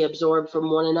hurts we absorb from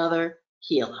one another,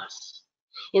 heal us.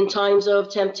 In times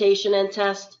of temptation and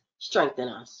test, strengthen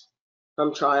us.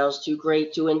 From trials too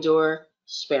great to endure,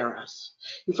 spare us.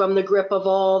 And from the grip of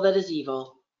all that is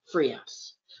evil, free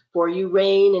us. For you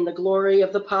reign in the glory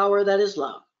of the power that is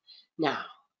love, now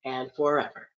and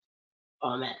forever.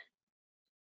 Amen.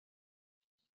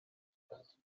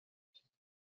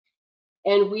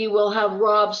 And we will have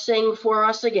Rob sing for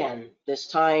us again, this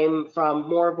time from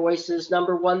More Voices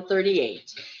number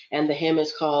 138. And the hymn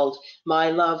is called My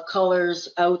Love Colors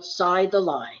Outside the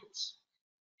Lines.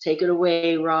 Take it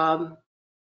away, Rob.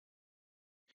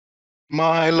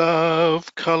 My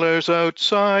love colors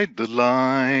outside the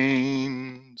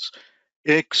lines,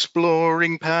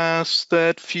 exploring paths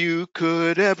that few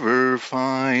could ever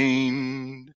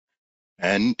find,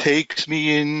 and takes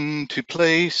me into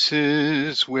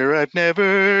places where I've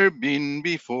never been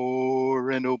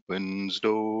before, and opens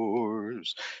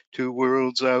doors to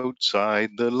worlds outside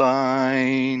the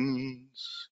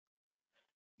lines.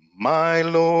 My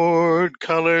Lord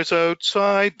colors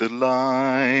outside the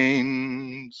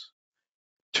lines,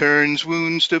 turns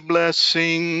wounds to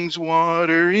blessings,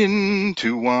 water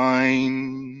into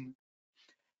wine,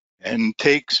 and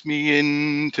takes me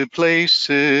into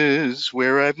places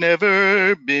where I've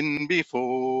never been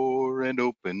before, and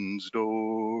opens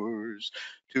doors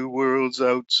to worlds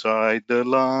outside the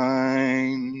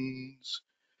lines.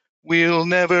 We'll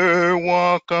never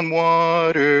walk on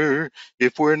water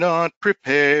if we're not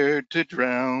prepared to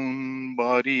drown.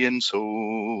 Body and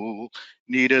soul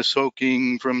need a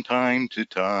soaking from time to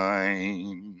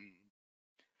time.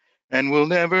 And we'll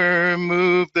never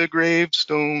move the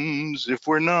gravestones if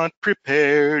we're not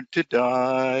prepared to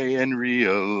die and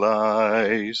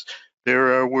realize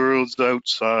there are worlds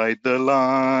outside the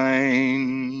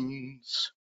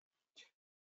lines.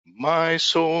 My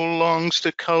soul longs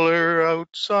to color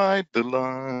outside the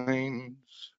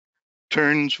lines,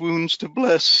 turns wounds to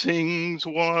blessings,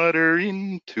 water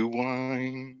into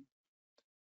wine.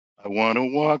 I want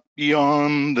to walk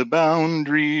beyond the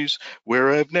boundaries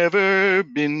where I've never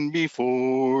been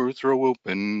before, throw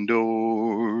open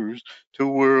doors to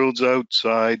worlds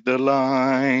outside the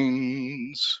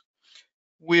lines.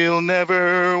 We'll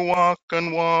never walk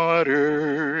on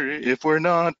water if we're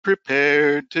not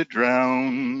prepared to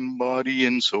drown. Body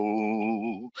and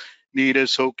soul need a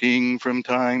soaking from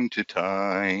time to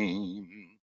time.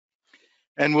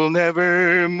 And we'll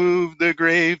never move the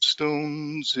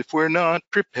gravestones if we're not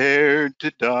prepared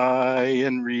to die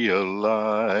and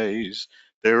realize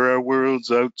there are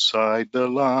worlds outside the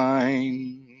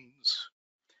lines.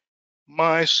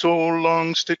 My soul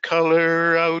longs to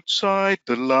color outside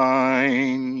the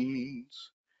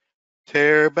lines.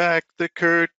 Tear back the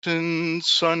curtains,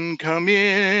 sun, come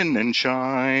in and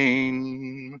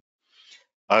shine.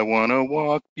 I want to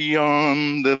walk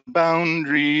beyond the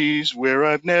boundaries where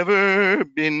I've never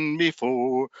been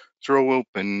before. Throw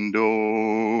open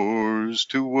doors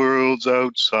to worlds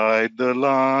outside the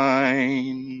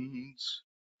lines.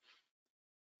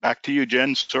 Back to you,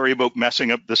 Jen. Sorry about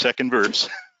messing up the second verse.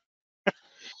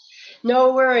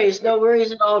 No worries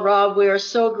at all, Rob. We are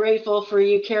so grateful for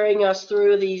you carrying us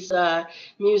through these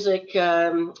music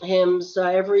hymns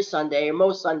every Sunday, or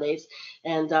most Sundays.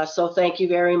 And so thank you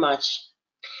very much.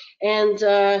 And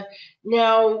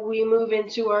now we move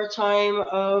into our time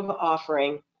of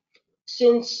offering.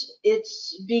 Since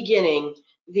its beginning,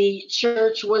 the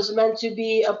church was meant to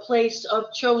be a place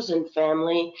of chosen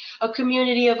family, a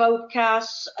community of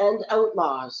outcasts and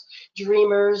outlaws,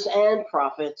 dreamers and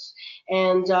prophets,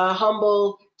 and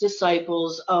humble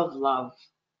disciples of love.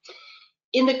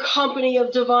 In the company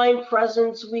of divine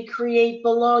presence, we create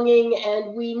belonging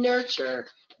and we nurture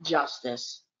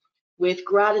justice. With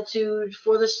gratitude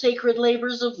for the sacred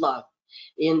labors of love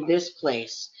in this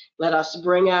place, let us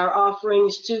bring our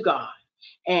offerings to God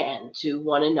and to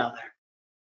one another.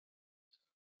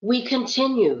 We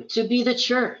continue to be the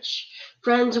church.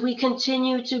 Friends, we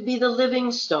continue to be the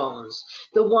living stones,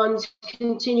 the ones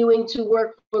continuing to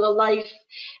work for the life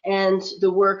and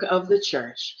the work of the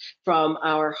church from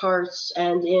our hearts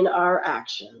and in our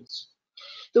actions.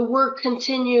 The work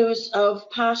continues of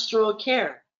pastoral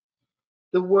care.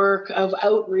 The work of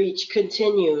outreach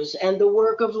continues, and the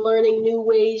work of learning new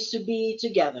ways to be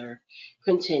together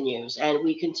continues, and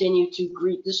we continue to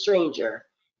greet the stranger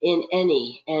in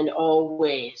any and all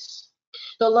ways.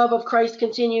 The love of Christ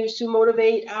continues to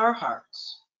motivate our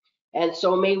hearts. And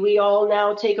so may we all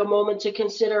now take a moment to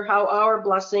consider how our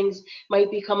blessings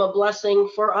might become a blessing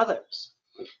for others.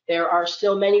 There are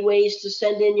still many ways to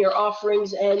send in your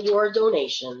offerings and your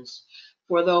donations.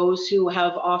 For those who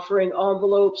have offering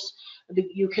envelopes,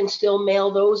 you can still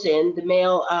mail those in. The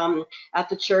mail at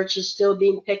the church is still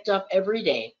being picked up every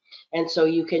day. And so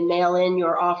you can mail in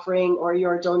your offering or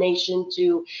your donation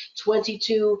to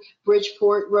 22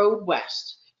 Bridgeport Road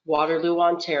West, Waterloo,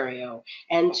 Ontario,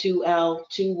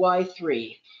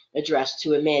 N2L2Y3, addressed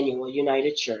to Emmanuel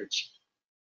United Church.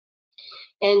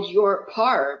 And your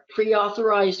PAR,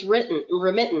 pre-authorized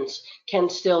remittance, can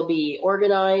still be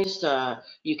organized.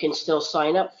 You can still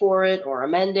sign up for it or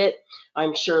amend it.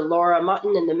 I'm sure Laura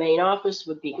Mutton in the main office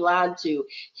would be glad to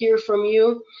hear from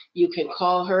you. You can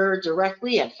call her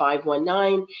directly at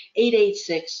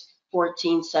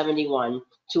 519-886-1471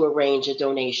 to arrange a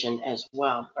donation as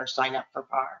well, or sign up for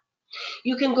PAR.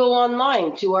 You can go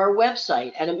online to our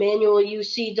website at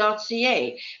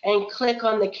emmanueluc.ca and click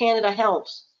on the Canada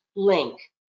Helps link.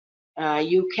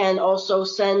 You can also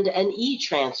send an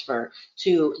e-transfer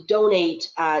to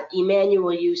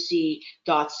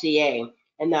donate@emmanueluc.ca,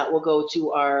 and that will go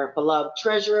to our beloved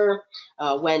treasurer,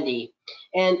 Wendy.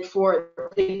 And for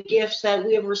the gifts that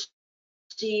we have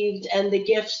received and the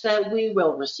gifts that we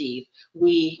will receive,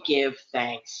 we give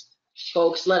thanks.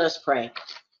 Folks, let us pray.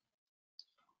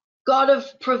 God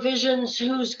of provisions,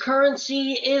 whose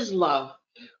currency is love,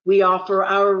 we offer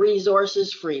our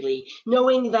resources freely,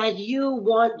 knowing that you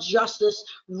want justice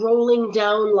rolling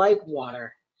down like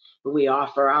water. We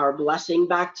offer our blessing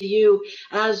back to you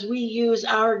as we use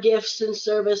our gifts in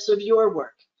service of your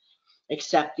work.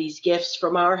 Accept these gifts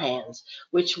from our hands,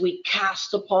 which we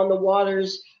cast upon the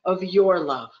waters of your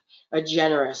love, a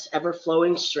generous,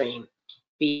 ever-flowing stream,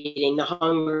 feeding the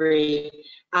hungry,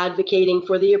 advocating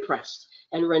for the oppressed,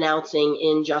 and renouncing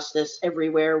injustice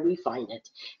everywhere we find it,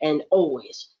 and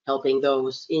always helping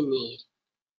those in need.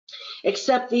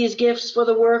 Accept these gifts for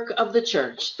the work of the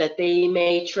church, that they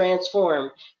may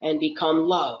transform and become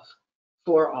love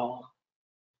for all.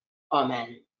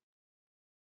 Amen.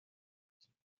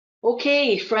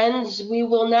 Okay, friends, we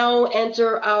will now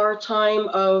enter our time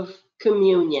of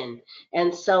communion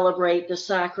and celebrate the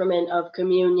sacrament of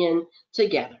communion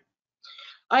together.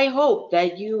 I hope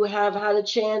that you have had a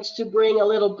chance to bring a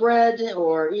little bread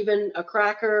or even a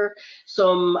cracker,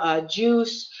 some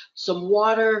juice, some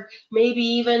water, maybe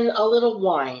even a little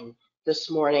wine this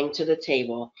morning to the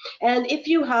table. And if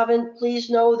you haven't, please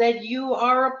know that you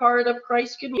are a part of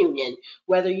Christ's communion,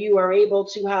 whether you are able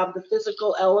to have the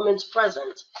physical elements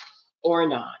present or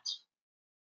not.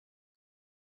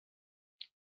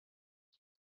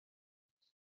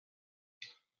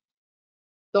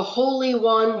 The Holy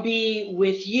One be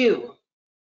with you.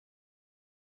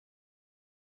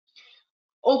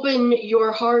 Open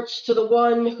your hearts to the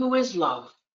one who is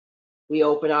love. We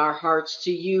open our hearts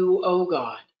to you, O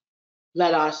God.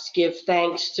 Let us give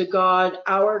thanks to God,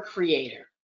 our Creator,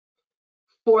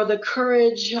 for the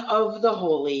courage of the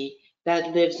holy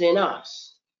that lives in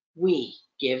us. We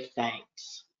give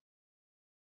thanks.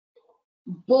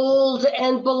 Bold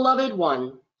and beloved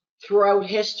one, throughout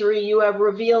history you have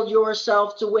revealed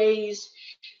yourself to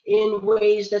in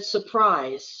ways that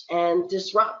surprise and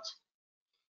disrupt.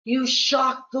 You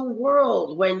shocked the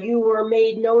world when you were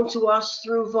made known to us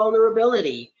through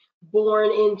vulnerability,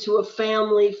 born into a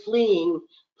family fleeing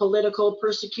political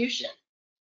persecution.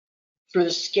 Through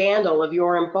the scandal of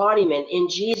your embodiment in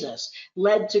Jesus,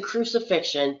 led to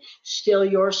crucifixion, still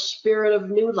your spirit of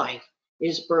new life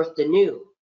is birthed anew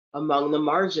among the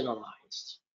marginalized.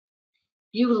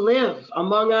 You live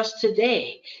among us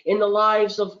today in the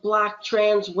lives of Black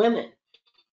trans women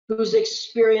whose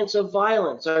experience of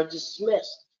violence are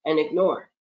dismissed and ignored.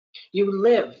 You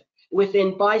live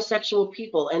within bisexual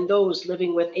people and those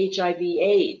living with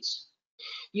HIV/AIDS.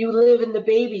 You live in the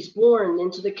babies born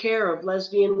into the care of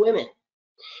lesbian women.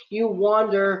 You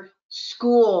wander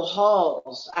school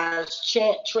halls as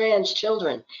trans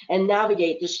children and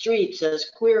navigate the streets as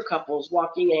queer couples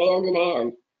walking hand in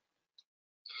hand.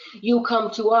 You come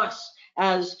to us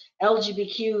as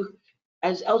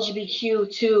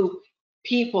LGBTQ2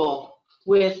 people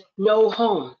with no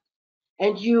home,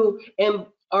 and you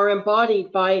are embodied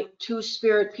by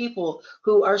two-spirit people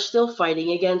who are still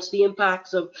fighting against the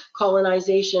impacts of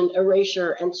colonization,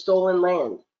 erasure, and stolen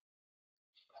land.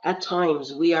 At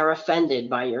times, we are offended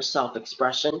by your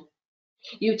self-expression.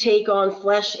 You take on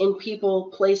flesh in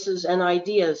people, places, and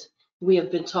ideas we have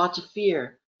been taught to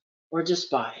fear or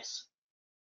despise.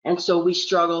 And so we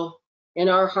struggle, and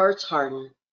our hearts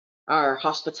harden, our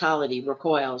hospitality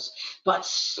recoils, but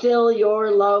still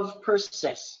your love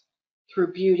persists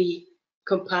through beauty,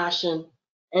 compassion,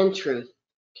 and truth.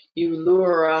 You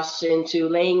lure us into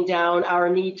laying down our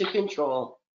need to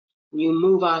control. You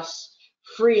move us,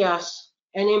 free us,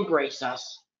 and embrace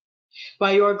us.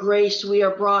 By your grace, we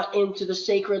are brought into the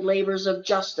sacred labors of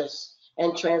justice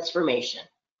and transformation.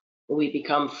 We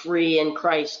become free in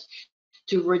Christ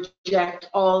to reject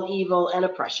all evil and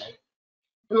oppression.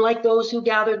 And like those who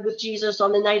gathered with Jesus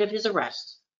on the night of his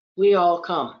arrest, we all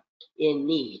come in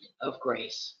need of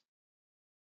grace.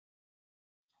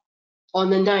 On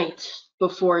the night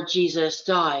before Jesus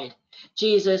died,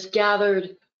 Jesus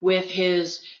gathered with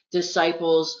his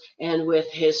disciples and with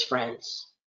his friends.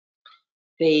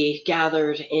 They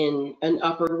gathered in an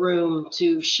upper room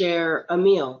to share a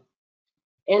meal.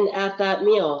 And at that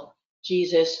meal,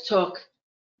 Jesus took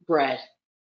bread.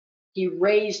 He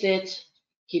raised it,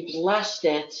 he blessed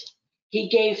it, he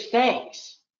gave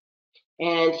thanks,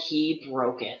 and he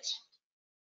broke it.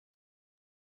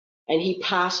 And he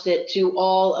passed it to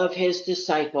all of his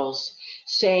disciples,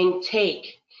 saying,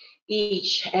 "Take,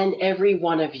 each and every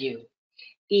one of you,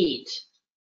 eat.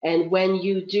 And when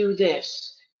you do this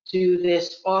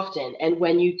often. And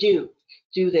when you do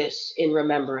this in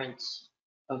remembrance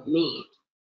of me."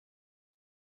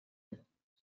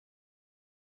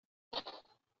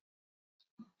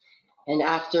 And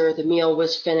after the meal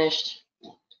was finished,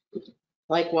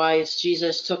 likewise,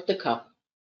 Jesus took the cup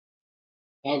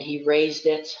and he raised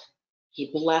it,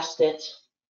 he blessed it,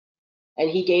 and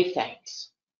he gave thanks.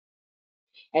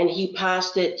 And he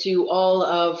passed it to all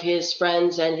of his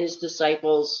friends and his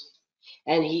disciples,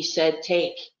 and he said,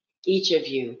 "Take, each of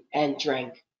you, and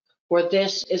drink, for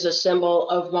this is a symbol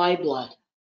of my blood.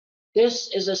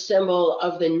 This is a symbol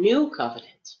of the new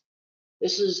covenant.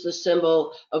 This is the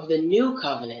symbol of the new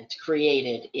covenant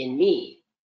created in me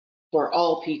for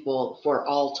all people, for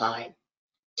all time.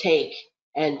 Take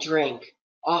and drink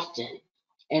often,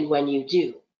 and when you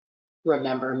do,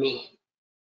 remember me."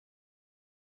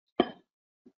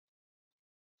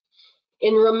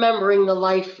 In remembering the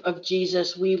life of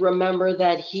Jesus, we remember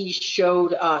that he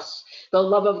showed us the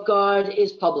love of God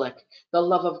is public, the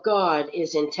love of God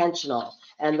is intentional,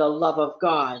 and the love of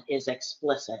God is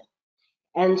explicit.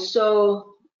 And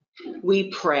so we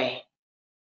pray,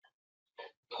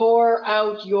 pour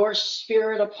out your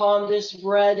Spirit upon this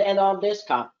bread and on this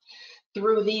cup.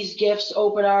 Through these gifts,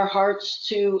 open our hearts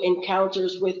to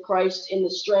encounters with Christ in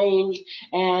the strange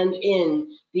and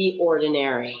in the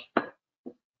ordinary.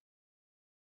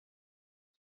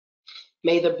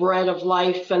 May the bread of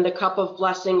life and the cup of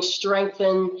blessing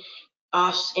strengthen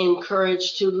us in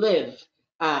courage to live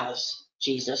as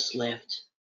Jesus lived.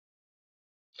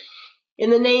 In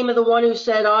the name of the one who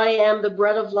said, "I am the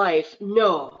bread of life,"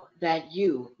 know that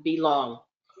you belong.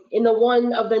 In the name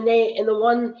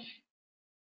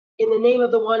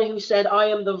of the one who said, "I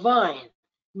am the vine,"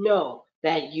 know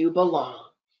that you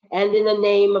belong. And in the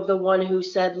name of the one who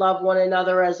said, "Love one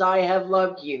another as I have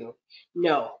loved you,"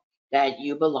 know that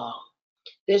you belong.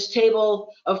 This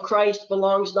table of Christ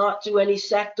belongs not to any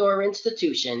sect or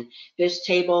institution. This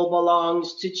table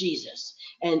belongs to Jesus,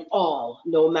 and all,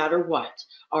 no matter what,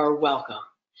 are welcome.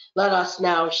 Let us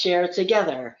now share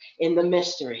together in the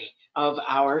mystery of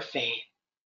our faith.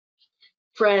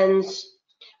 Friends,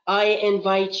 I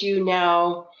invite you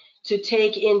now to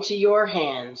take into your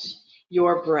hands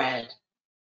your bread.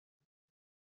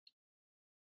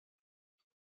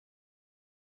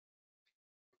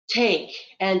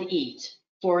 Take and eat,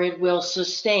 for it will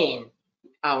sustain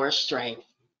our strength.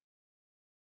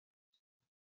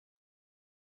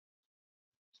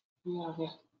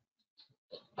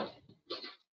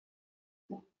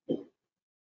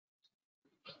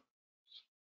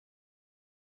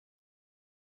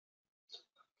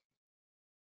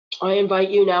 I invite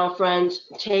you now, friends,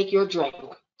 take your drink,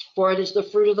 for it is the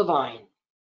fruit of the vine,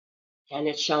 and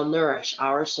it shall nourish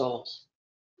our souls.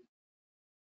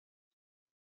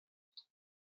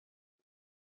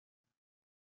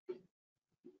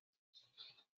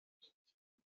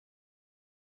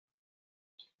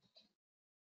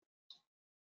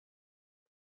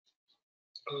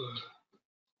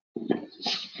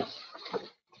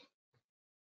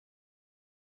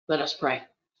 Let us pray.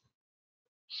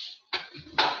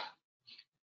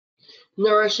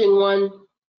 Nourishing one,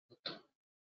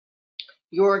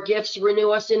 your gifts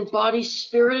renew us in body,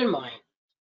 spirit, and mind.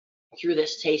 Through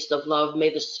this taste of love, may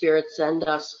the Spirit send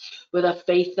us with a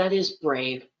faith that is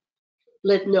brave.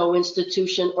 Let no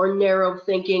institution or narrow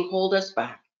thinking hold us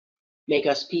back. Make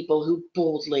us people who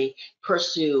boldly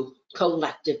pursue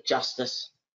collective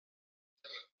justice.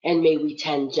 And may we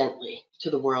tend gently to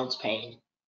the world's pain.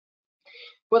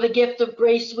 For the gift of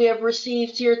grace we have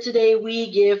received here today,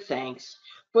 we give thanks.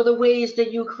 For the ways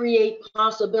that you create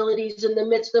possibilities in the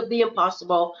midst of the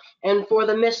impossible, and for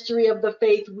the mystery of the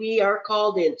faith we are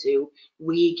called into,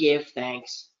 we give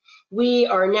thanks. We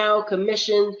are now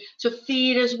commissioned to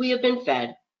feed as we have been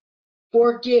fed,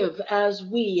 forgive as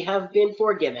we have been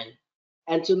forgiven,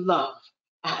 and to love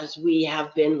as we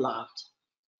have been loved.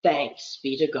 Thanks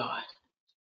be to God.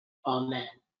 Amen.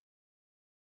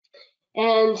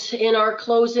 And in our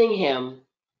closing hymn,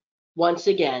 once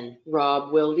again,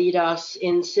 Rob will lead us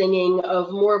in singing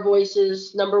of More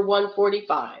Voices, number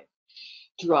 145,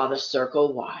 Draw the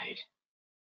Circle Wide.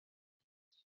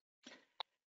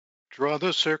 Draw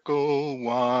the circle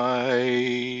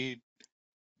wide,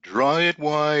 draw it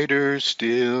wider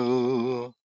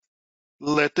still.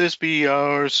 Let this be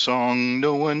our song.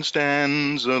 No one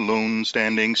stands alone,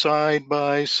 standing side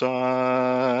by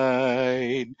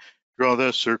side. Draw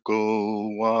the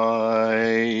circle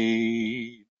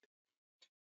wide.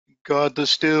 God, the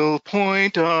still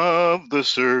point of the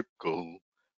circle,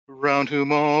 round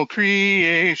whom all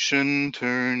creation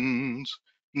turns.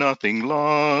 Nothing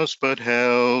lost but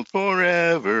held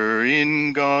forever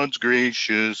in God's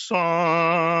gracious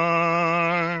arms.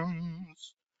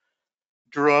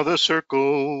 Draw the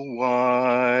circle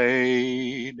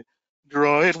wide,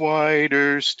 draw it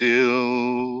wider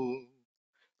still.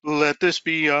 Let this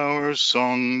be our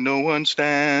song. No one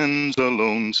stands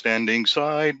alone, standing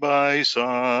side by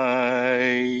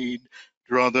side.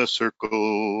 Draw the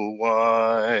circle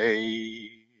wide.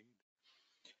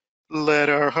 Let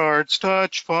our hearts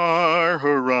touch far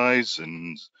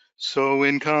horizons, so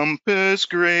encompass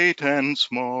great and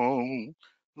small.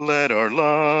 Let our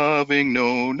loving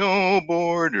know no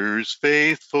borders,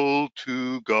 faithful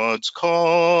to God's call.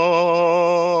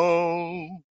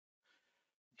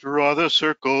 Draw the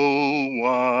circle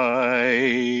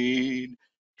wide,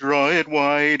 draw it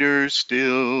wider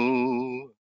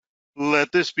still.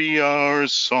 Let this be our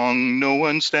song. No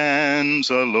one stands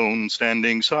alone,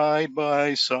 standing side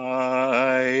by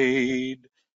side.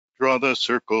 Draw the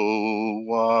circle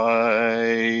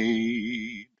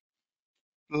wide.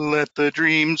 Let the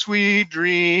dreams we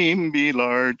dream be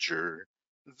larger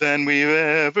than we've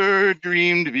ever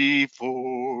dreamed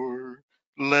before.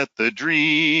 Let the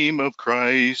dream of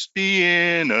Christ be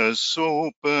in us,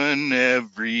 open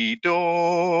every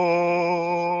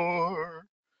door.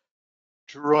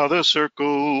 Draw the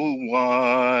circle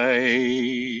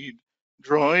wide,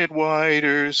 draw it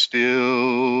wider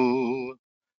still.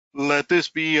 Let this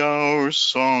be our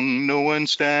song. No one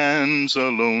stands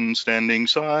alone, standing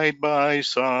side by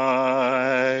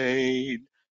side.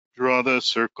 Draw the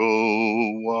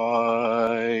circle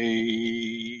wide.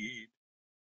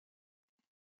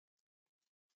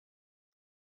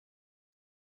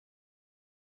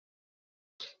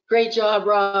 Great job,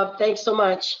 Rob. Thanks so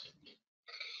much.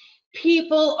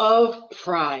 People of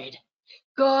pride.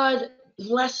 God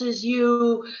blesses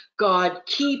you, God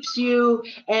keeps you,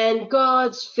 and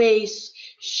God's face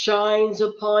shines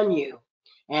upon you.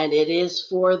 And it is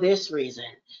for this reason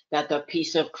that the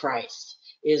peace of Christ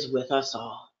is with us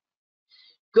all.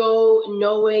 Go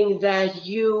knowing that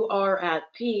you are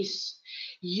at peace,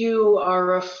 you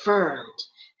are affirmed,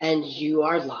 and you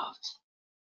are loved.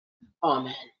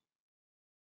 Amen.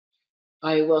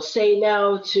 I will say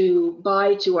now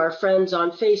bye to our friends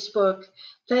on Facebook.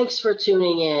 Thanks for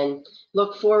tuning in.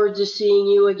 Look forward to seeing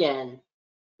you again.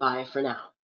 Bye for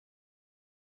now.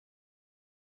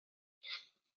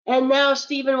 And now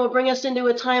Stephen will bring us into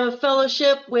a time of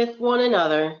fellowship with one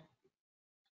another.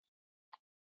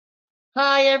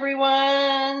 Hi,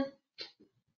 everyone.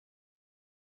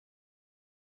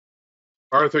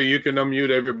 Arthur, you can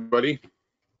unmute everybody.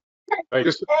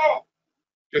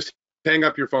 Just hang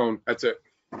up your phone. That's it.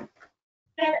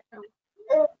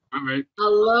 All right.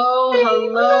 Hello,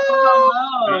 hello,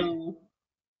 hello.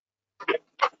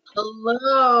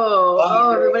 Hello.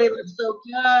 Oh, everybody looks so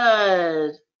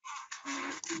good.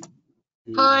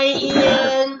 Hi,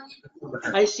 Ian.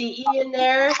 I see Ian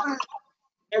there.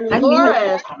 And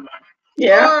Loris.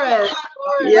 Yeah. Loris.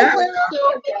 Yeah. So good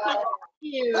to see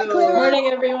you. Good morning,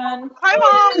 everyone. Hi,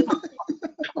 Mom.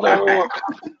 Hello.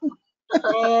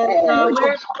 And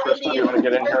where's Wendy? You want to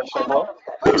get in here, Sybil?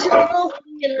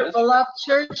 In her beloved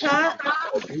church hat.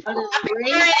 That is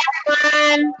great.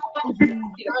 Everyone.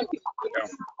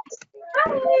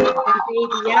 And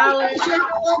baby Alice.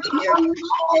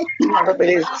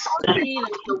 Everybody's.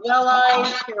 The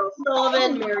Well-Eyes, Carol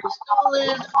Sullivan, Mary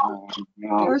Stolis.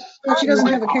 No, she doesn't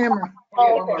have a camera.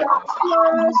 All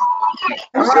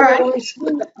right.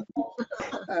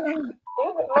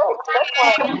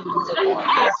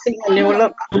 See a new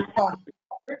look.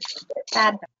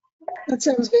 That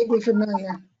sounds vaguely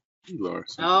familiar.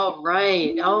 All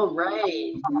right, all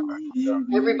right.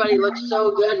 Everybody looks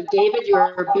so good. David,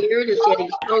 your beard is getting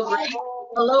so great.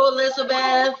 Hello,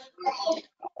 Elizabeth.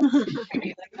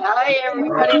 Hi,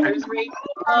 everybody. There's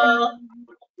Rachel.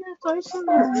 And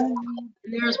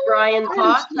there's Brian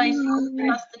Potts. I see you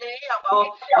with us today.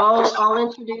 I'll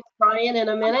introduce Brian in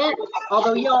a minute,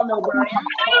 although you all know Brian.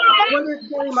 I wonder if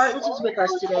Terry Martins is with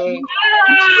us today.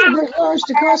 Lars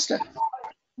DaCosta.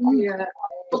 Yeah.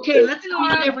 Okay, let's go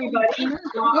on, everybody.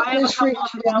 So I have a couple of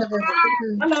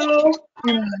Hello.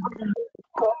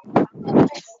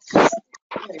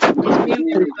 Let's mute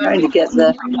everybody. Trying to get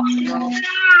the.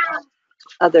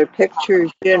 other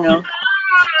pictures, you know.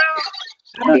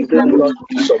 Not doing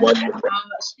So much.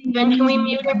 Stephen, can we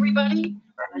mute everybody?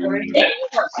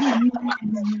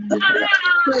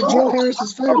 Joe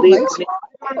Harris's leave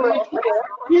fireplace. me.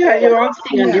 Yeah, you're all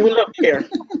seeing a Yeah. new look here.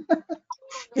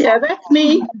 Yeah, that's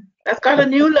me. That's got a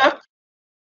new look.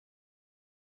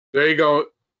 There you go.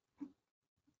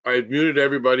 I muted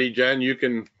everybody. Jen, you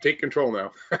can take control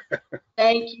now.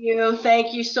 Thank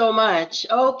you so much.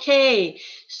 Okay,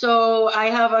 so I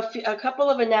have a couple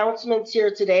of announcements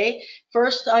here today.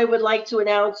 First, I would like to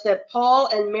announce that Paul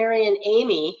and Mary and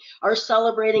Amy are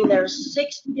celebrating their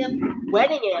 60th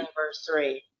wedding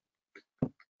anniversary.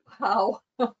 Wow.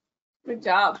 Good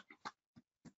job.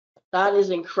 That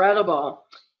is incredible.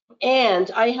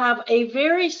 And I have a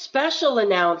very special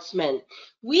announcement.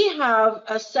 We have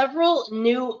several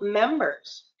new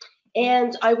members,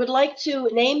 and I would like to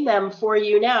name them for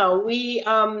you now. We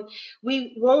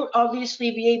won't obviously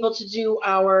be able to do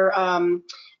our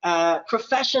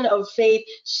profession of faith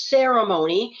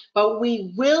ceremony, but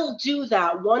we will do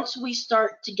that once we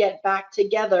start to get back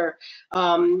together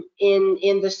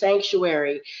in the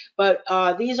sanctuary. But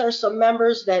these are some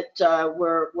members that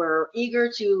were eager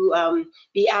to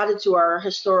be added to our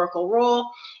historical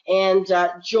roll and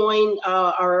join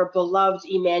our beloved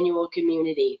Emmanuel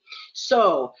community.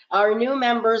 So our new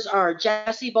members are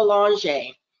Jesse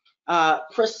Belanger,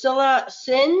 Priscilla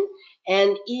Sin,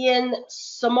 and Ian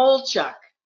Samolchuk.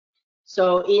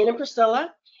 So Ian and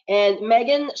Priscilla, and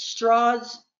Megan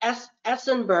Strauss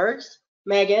Essenbergs,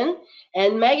 Megan.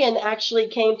 And Megan actually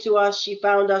came to us, she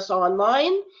found us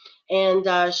online,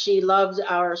 and she loved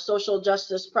our social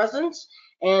justice presence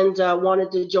and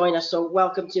wanted to join us. So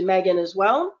welcome to Megan as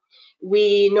well.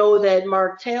 We know that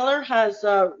Mark Taylor has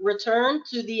returned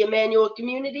to the Emmanuel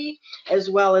community, as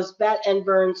well as Bet and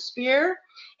Vern Spear,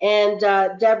 and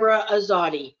Deborah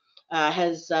Azadi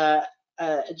has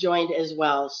joined as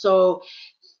well. So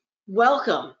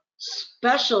welcome,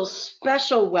 special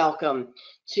welcome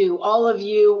to all of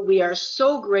you. We are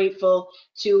so grateful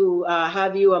to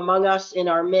have you among us in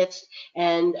our midst,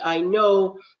 and I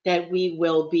know that we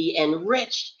will be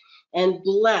enriched and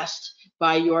blessed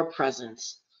by your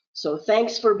presence. So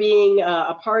thanks for being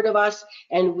a part of us,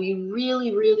 and we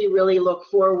really look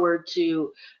forward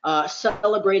to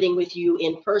celebrating with you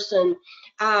in person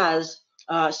as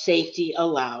safety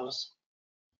allows.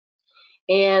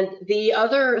 And the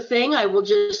other thing I will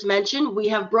just mention, we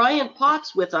have Brian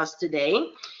Potts with us today.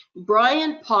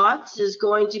 Brian Potts is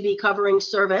going to be covering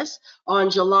service on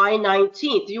July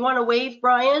 19th. Do you want to wave,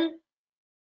 Brian?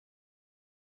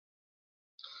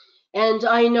 And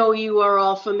I know you are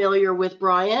all familiar with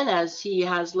Brian, as he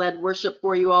has led worship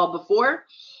for you all before.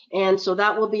 And so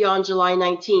that will be on July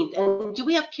 19th. And do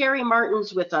we have Carrie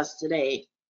Martins with us today?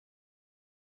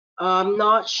 I'm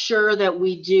not sure that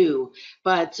we do,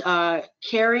 but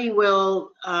Carrie will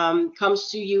comes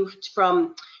to you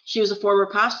from, she was a former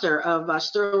pastor of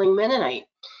Sterling Mennonite,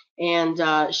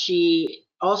 and she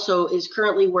also is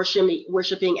currently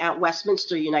worshiping at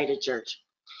Westminster United Church.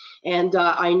 And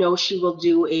I know she will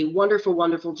do a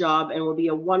wonderful job and will be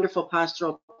a wonderful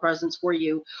pastoral presence for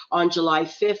you on July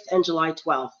 5th and July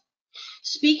 12th.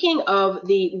 Speaking of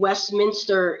the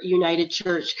Westminster United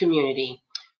Church community,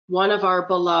 one of our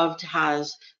beloved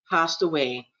has passed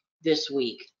away this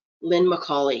week, Lynn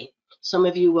McCauley. Some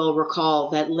of you will recall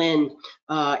that Lynn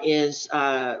is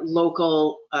a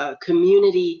local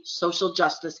community social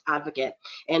justice advocate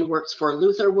and works for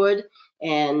Lutherwood,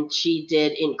 and she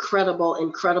did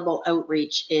incredible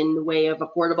outreach in the way of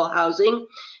affordable housing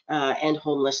and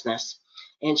homelessness.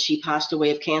 And she passed away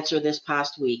of cancer this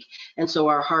past week. And so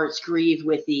our hearts grieve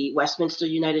with the Westminster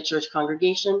United Church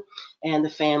congregation and the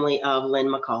family of Lynn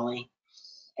McCauley.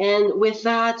 And with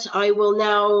that, I will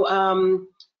now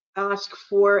ask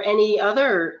for any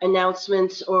other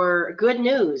announcements or good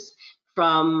news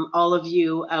from all of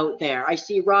you out there. I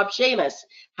see Rob Seamus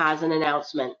has an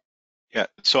announcement. Yeah,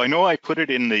 so I know I put it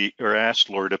in the, or asked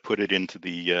Laura to put it into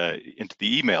the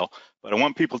email, but I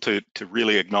want people to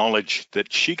really acknowledge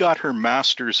that she got her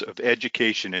Master's of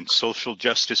Education in Social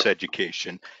Justice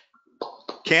Education.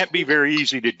 Can't be very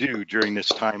easy to do during this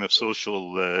time of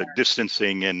social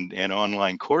distancing and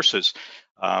online courses.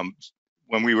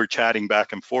 When we were chatting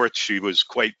back and forth, she was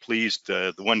quite pleased.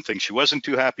 The one thing she wasn't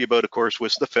too happy about, of course,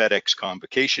 was the FedEx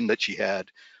convocation that she had,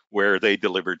 where they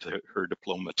delivered her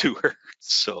diploma to her.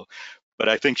 So, but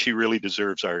I think she really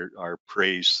deserves our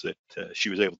praise that she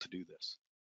was able to do this.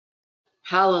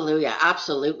 Hallelujah.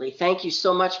 Absolutely. Thank you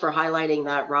so much for highlighting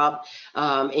that, Rob.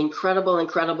 Incredible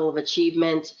of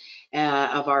achievement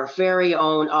of our very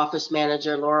own office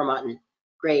manager, Laura Mutton.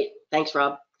 Great. Thanks,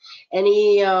 Rob.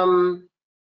 Any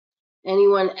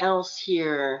Anyone else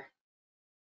here?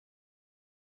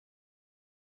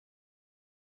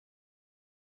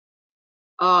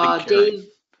 I think Karen. Dave.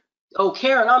 Oh,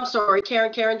 Karen, I'm sorry.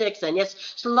 Karen Dixon. Yes,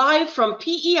 it's live from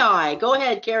PEI. Go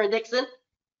ahead, Karen Dixon.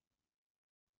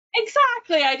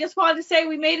 Exactly. I just wanted to say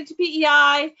we made it to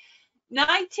PEI.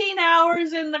 19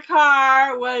 hours in the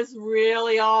car was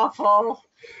really awful.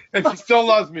 And she still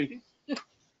loves me.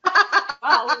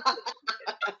 Well,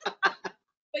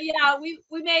 but yeah, we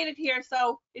made it here,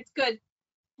 so it's good.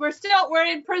 We're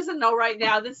in prison though right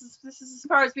now. This is as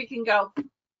far as we can go.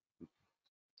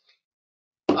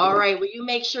 All right. Will you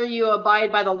make sure you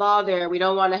abide by the law there? We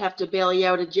don't want to have to bail you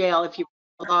out of jail if you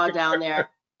break the law down there.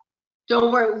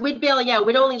 Don't worry. We'd bail you out.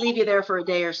 We'd only leave you there for a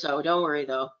day or so. Don't worry,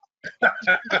 though.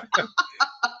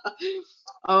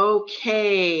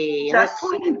 Okay. Just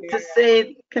wanted to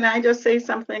say, can I just say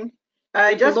something?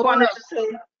 I just Laura. wanted to say,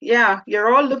 yeah,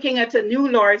 you're all looking at the new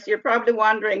laws. You're probably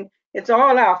wondering, it's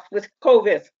all off with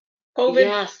COVID.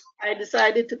 Yes. I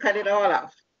decided to cut it all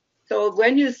off. So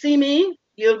when you see me,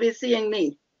 you'll be seeing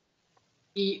me.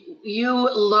 You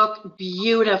look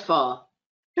beautiful.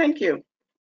 Thank you.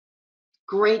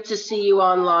 Great to see you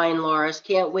online, Loris.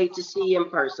 Can't wait to see you in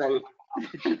person.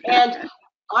 And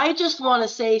I just want to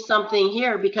say something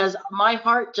here because my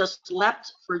heart just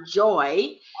leapt for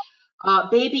joy.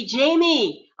 Baby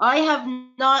Jamie, I have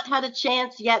not had a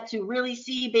chance yet to really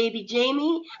see baby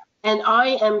Jamie, and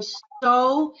I am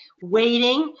so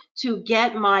waiting to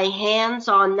get my hands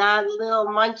on that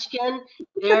little munchkin.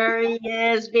 There he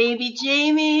is, baby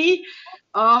Jamie.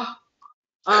 Oh,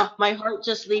 my heart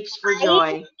just leaps for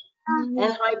joy.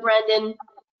 And hi, Brendan.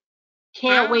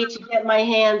 Can't wait to get my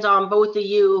hands on both of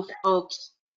you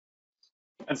folks.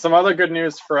 And some other good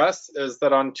news for us is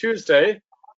that on Tuesday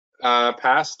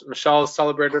past, Michelle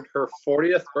celebrated her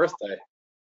 40th birthday.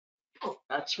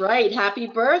 That's right. Happy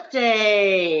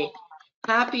birthday.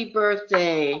 Happy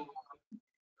birthday.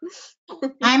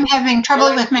 I'm having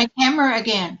trouble with my camera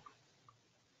again.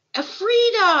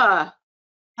 Frida.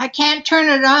 I can't turn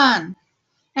it on.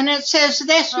 And it says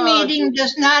this meeting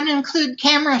does not include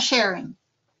camera sharing.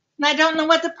 And I don't know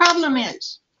what the problem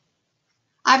is.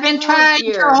 I've been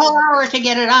trying for a whole hour to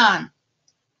get it on.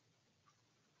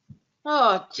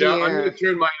 Oh, dear. Yeah, I'm going to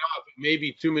turn mine off. It may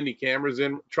be too many cameras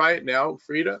in. Try it now,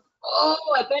 Frida.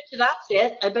 Oh, I bet you that's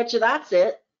it. I bet you that's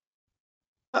it.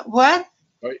 What?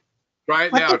 Right. Try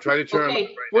it now. Try to turn it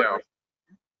right now.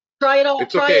 Try it all.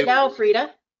 It's Try okay. it now,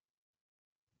 Frida.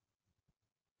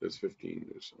 There's 15.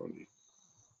 There's only.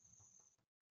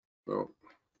 Oh.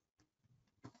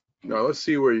 No, let's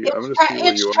see where you. I'm going to see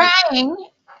where you are.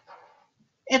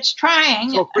 It's trying.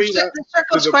 So, Frida, the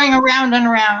circle's going around and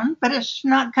around, but it's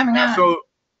not coming on.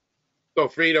 So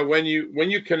Frida, when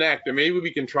you connect, and maybe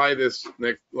we can try this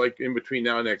next, like in between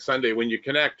now and next Sunday. When you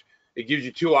connect, it gives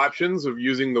you two options of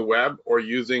using the web or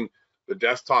using the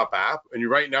desktop app. And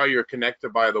right now you're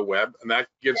connected by the web, and that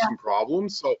gives some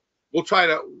problems. So we'll try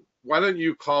to. Why don't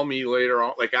you call me later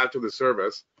on, like after the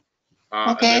service,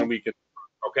 okay. and then we can.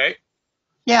 Okay.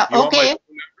 Yeah. Okay.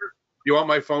 You want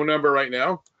my phone number right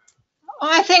now? Oh,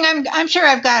 I think I'm sure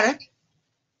I've got it.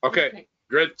 Okay.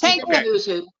 Good. Thank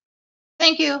you.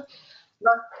 Thank you.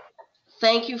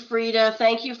 Thank you, Frida.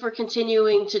 Thank you for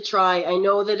continuing to try. I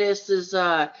know that this is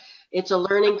it's a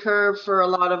learning curve for a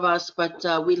lot of us, but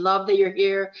we love that you're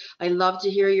here. I love to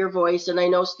hear your voice, and I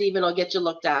know Stephen will get you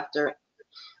looked after.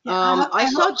 I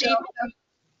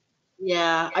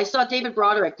saw David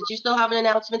Broderick. Did you still have an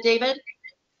announcement, David?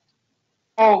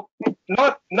 Oh,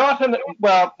 not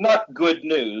good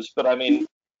news, but I mean,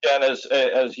 Jen,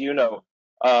 as you know,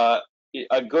 a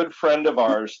good friend of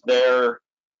ours, their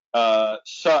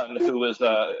son, who was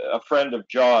a friend of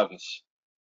John's,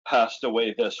 passed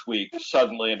away this week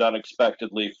suddenly and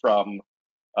unexpectedly from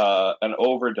an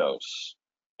overdose.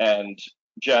 And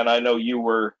Jen, I know you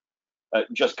were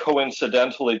just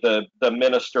coincidentally the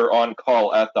minister on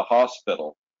call at the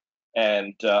hospital,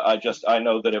 and I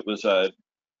know that it was a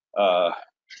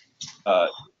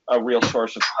real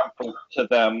source of comfort to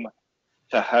them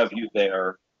to have you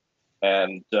there,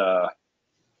 and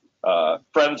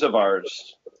friends of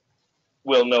ours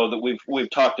will know that we've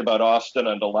talked about Austin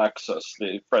and Alexis,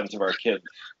 the friends of our kids,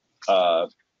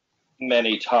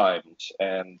 many times,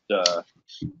 and I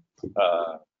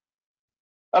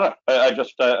don't know. I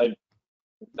just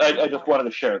wanted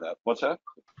to share that. What's that?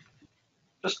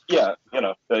 Just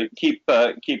keep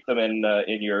them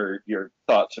in your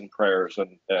thoughts and prayers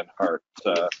and hearts,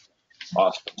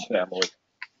 Austin's family.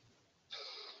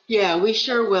 Yeah, we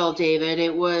sure will, David.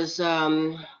 It was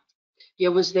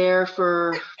there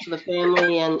for the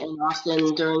family and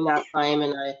Austin during that time,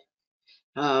 and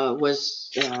I was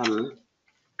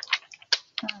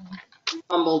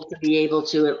humbled to be able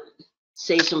to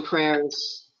say some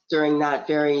prayers during that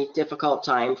very difficult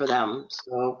time for them.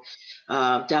 So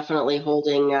definitely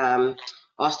holding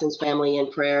Austin's family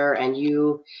in prayer, and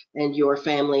you and your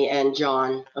family and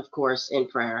John, of course, in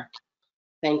prayer.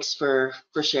 Thanks for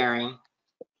sharing.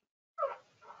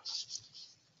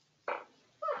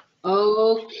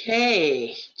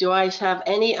 Okay, do I have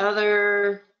any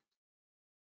other?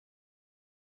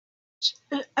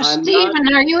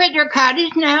 Stephen, are you at your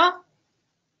cottage now?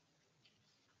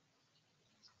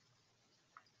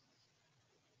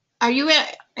 Are you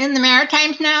in the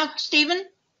Maritimes now, Stephen?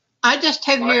 I just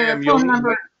have your phone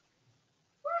number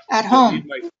at home.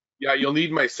 You'll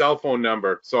need my cell phone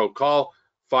number. So call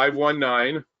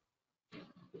 519.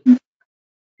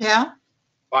 Yeah.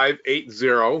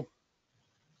 580.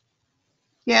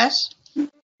 Yes.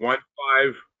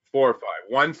 1545.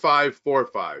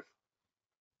 1545.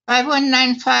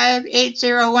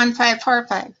 5195801545.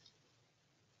 That's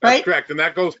right? correct. And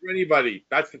that goes for anybody.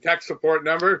 That's the tech support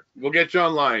number. We'll get you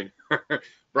online.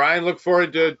 Brian, look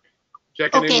forward to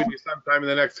checking in with you sometime in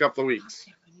the next couple of weeks.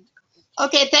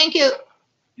 Okay, thank you.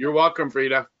 You're welcome,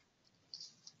 Frida.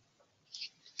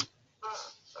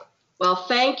 Well,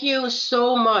 thank you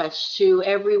so much to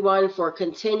everyone for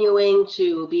continuing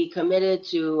to be committed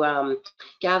to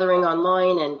gathering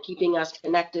online and keeping us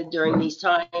connected during these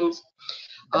times.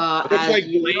 Looks like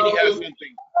Delaney has something,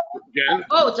 Jen.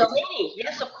 Oh, Delaney.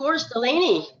 Yes, of course,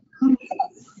 Delaney.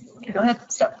 Go ahead.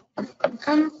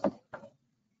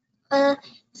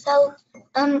 So,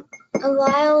 a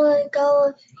while ago,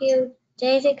 a few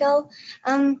days ago,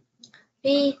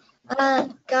 we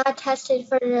got tested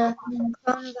for the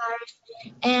coronavirus,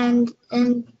 and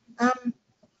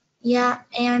yeah,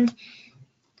 and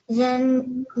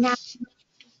then now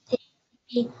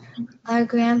our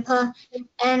grandpa,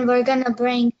 and we're gonna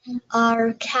bring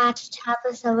our cat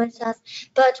Tabitha with us,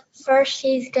 but first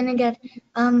she's gonna get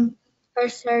her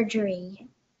surgery. She's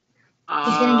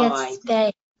gonna get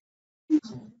spayed.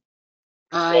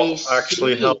 I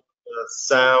actually help the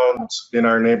sound in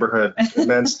our neighborhood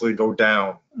immensely go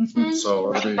down.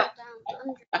 So and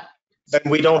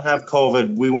we don't have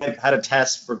COVID. We had a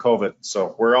test for COVID,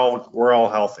 so we're all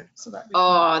healthy. So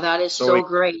that is so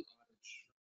great.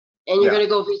 And you're gonna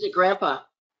go visit Grandpa.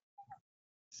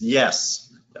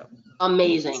 Yes.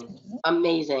 Amazing,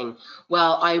 amazing.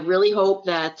 Well, I really hope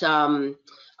that.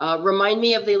 Remind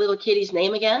me of the little kitty's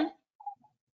name again.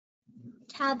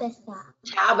 Tabitha.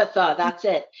 Tabitha, that's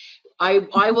it.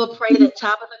 I will pray that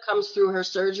Tabitha comes through her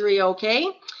surgery okay,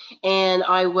 and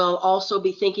I will also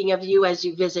be thinking of you as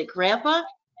you visit Grandpa.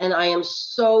 And I am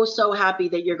so happy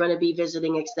that you're going to be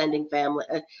visiting extended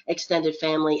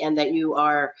family, and that you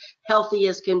are healthy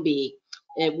as can be.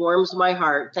 It warms my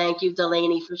heart. Thank you,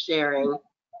 Delaney, for sharing.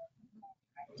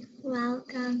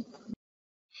 Welcome.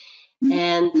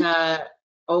 And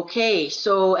okay,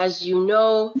 so as you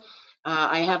know,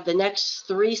 I have the next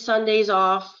 3 Sundays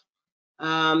off.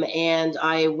 And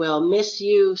I will miss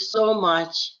you so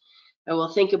much. I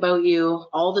will think about you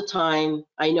all the time.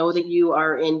 I know that you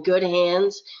are in good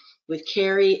hands with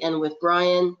Carrie and with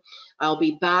Brian. I'll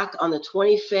be back on the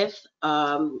 25th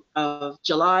of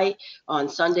July, on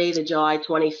Sunday, the July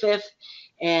 25th.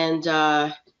 And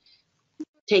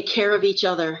take care of each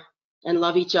other and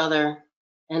love each other.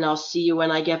 And I'll see you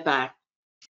when I get back.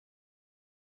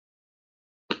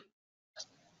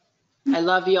 I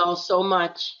love you all so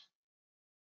much.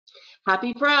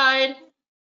 Happy Pride.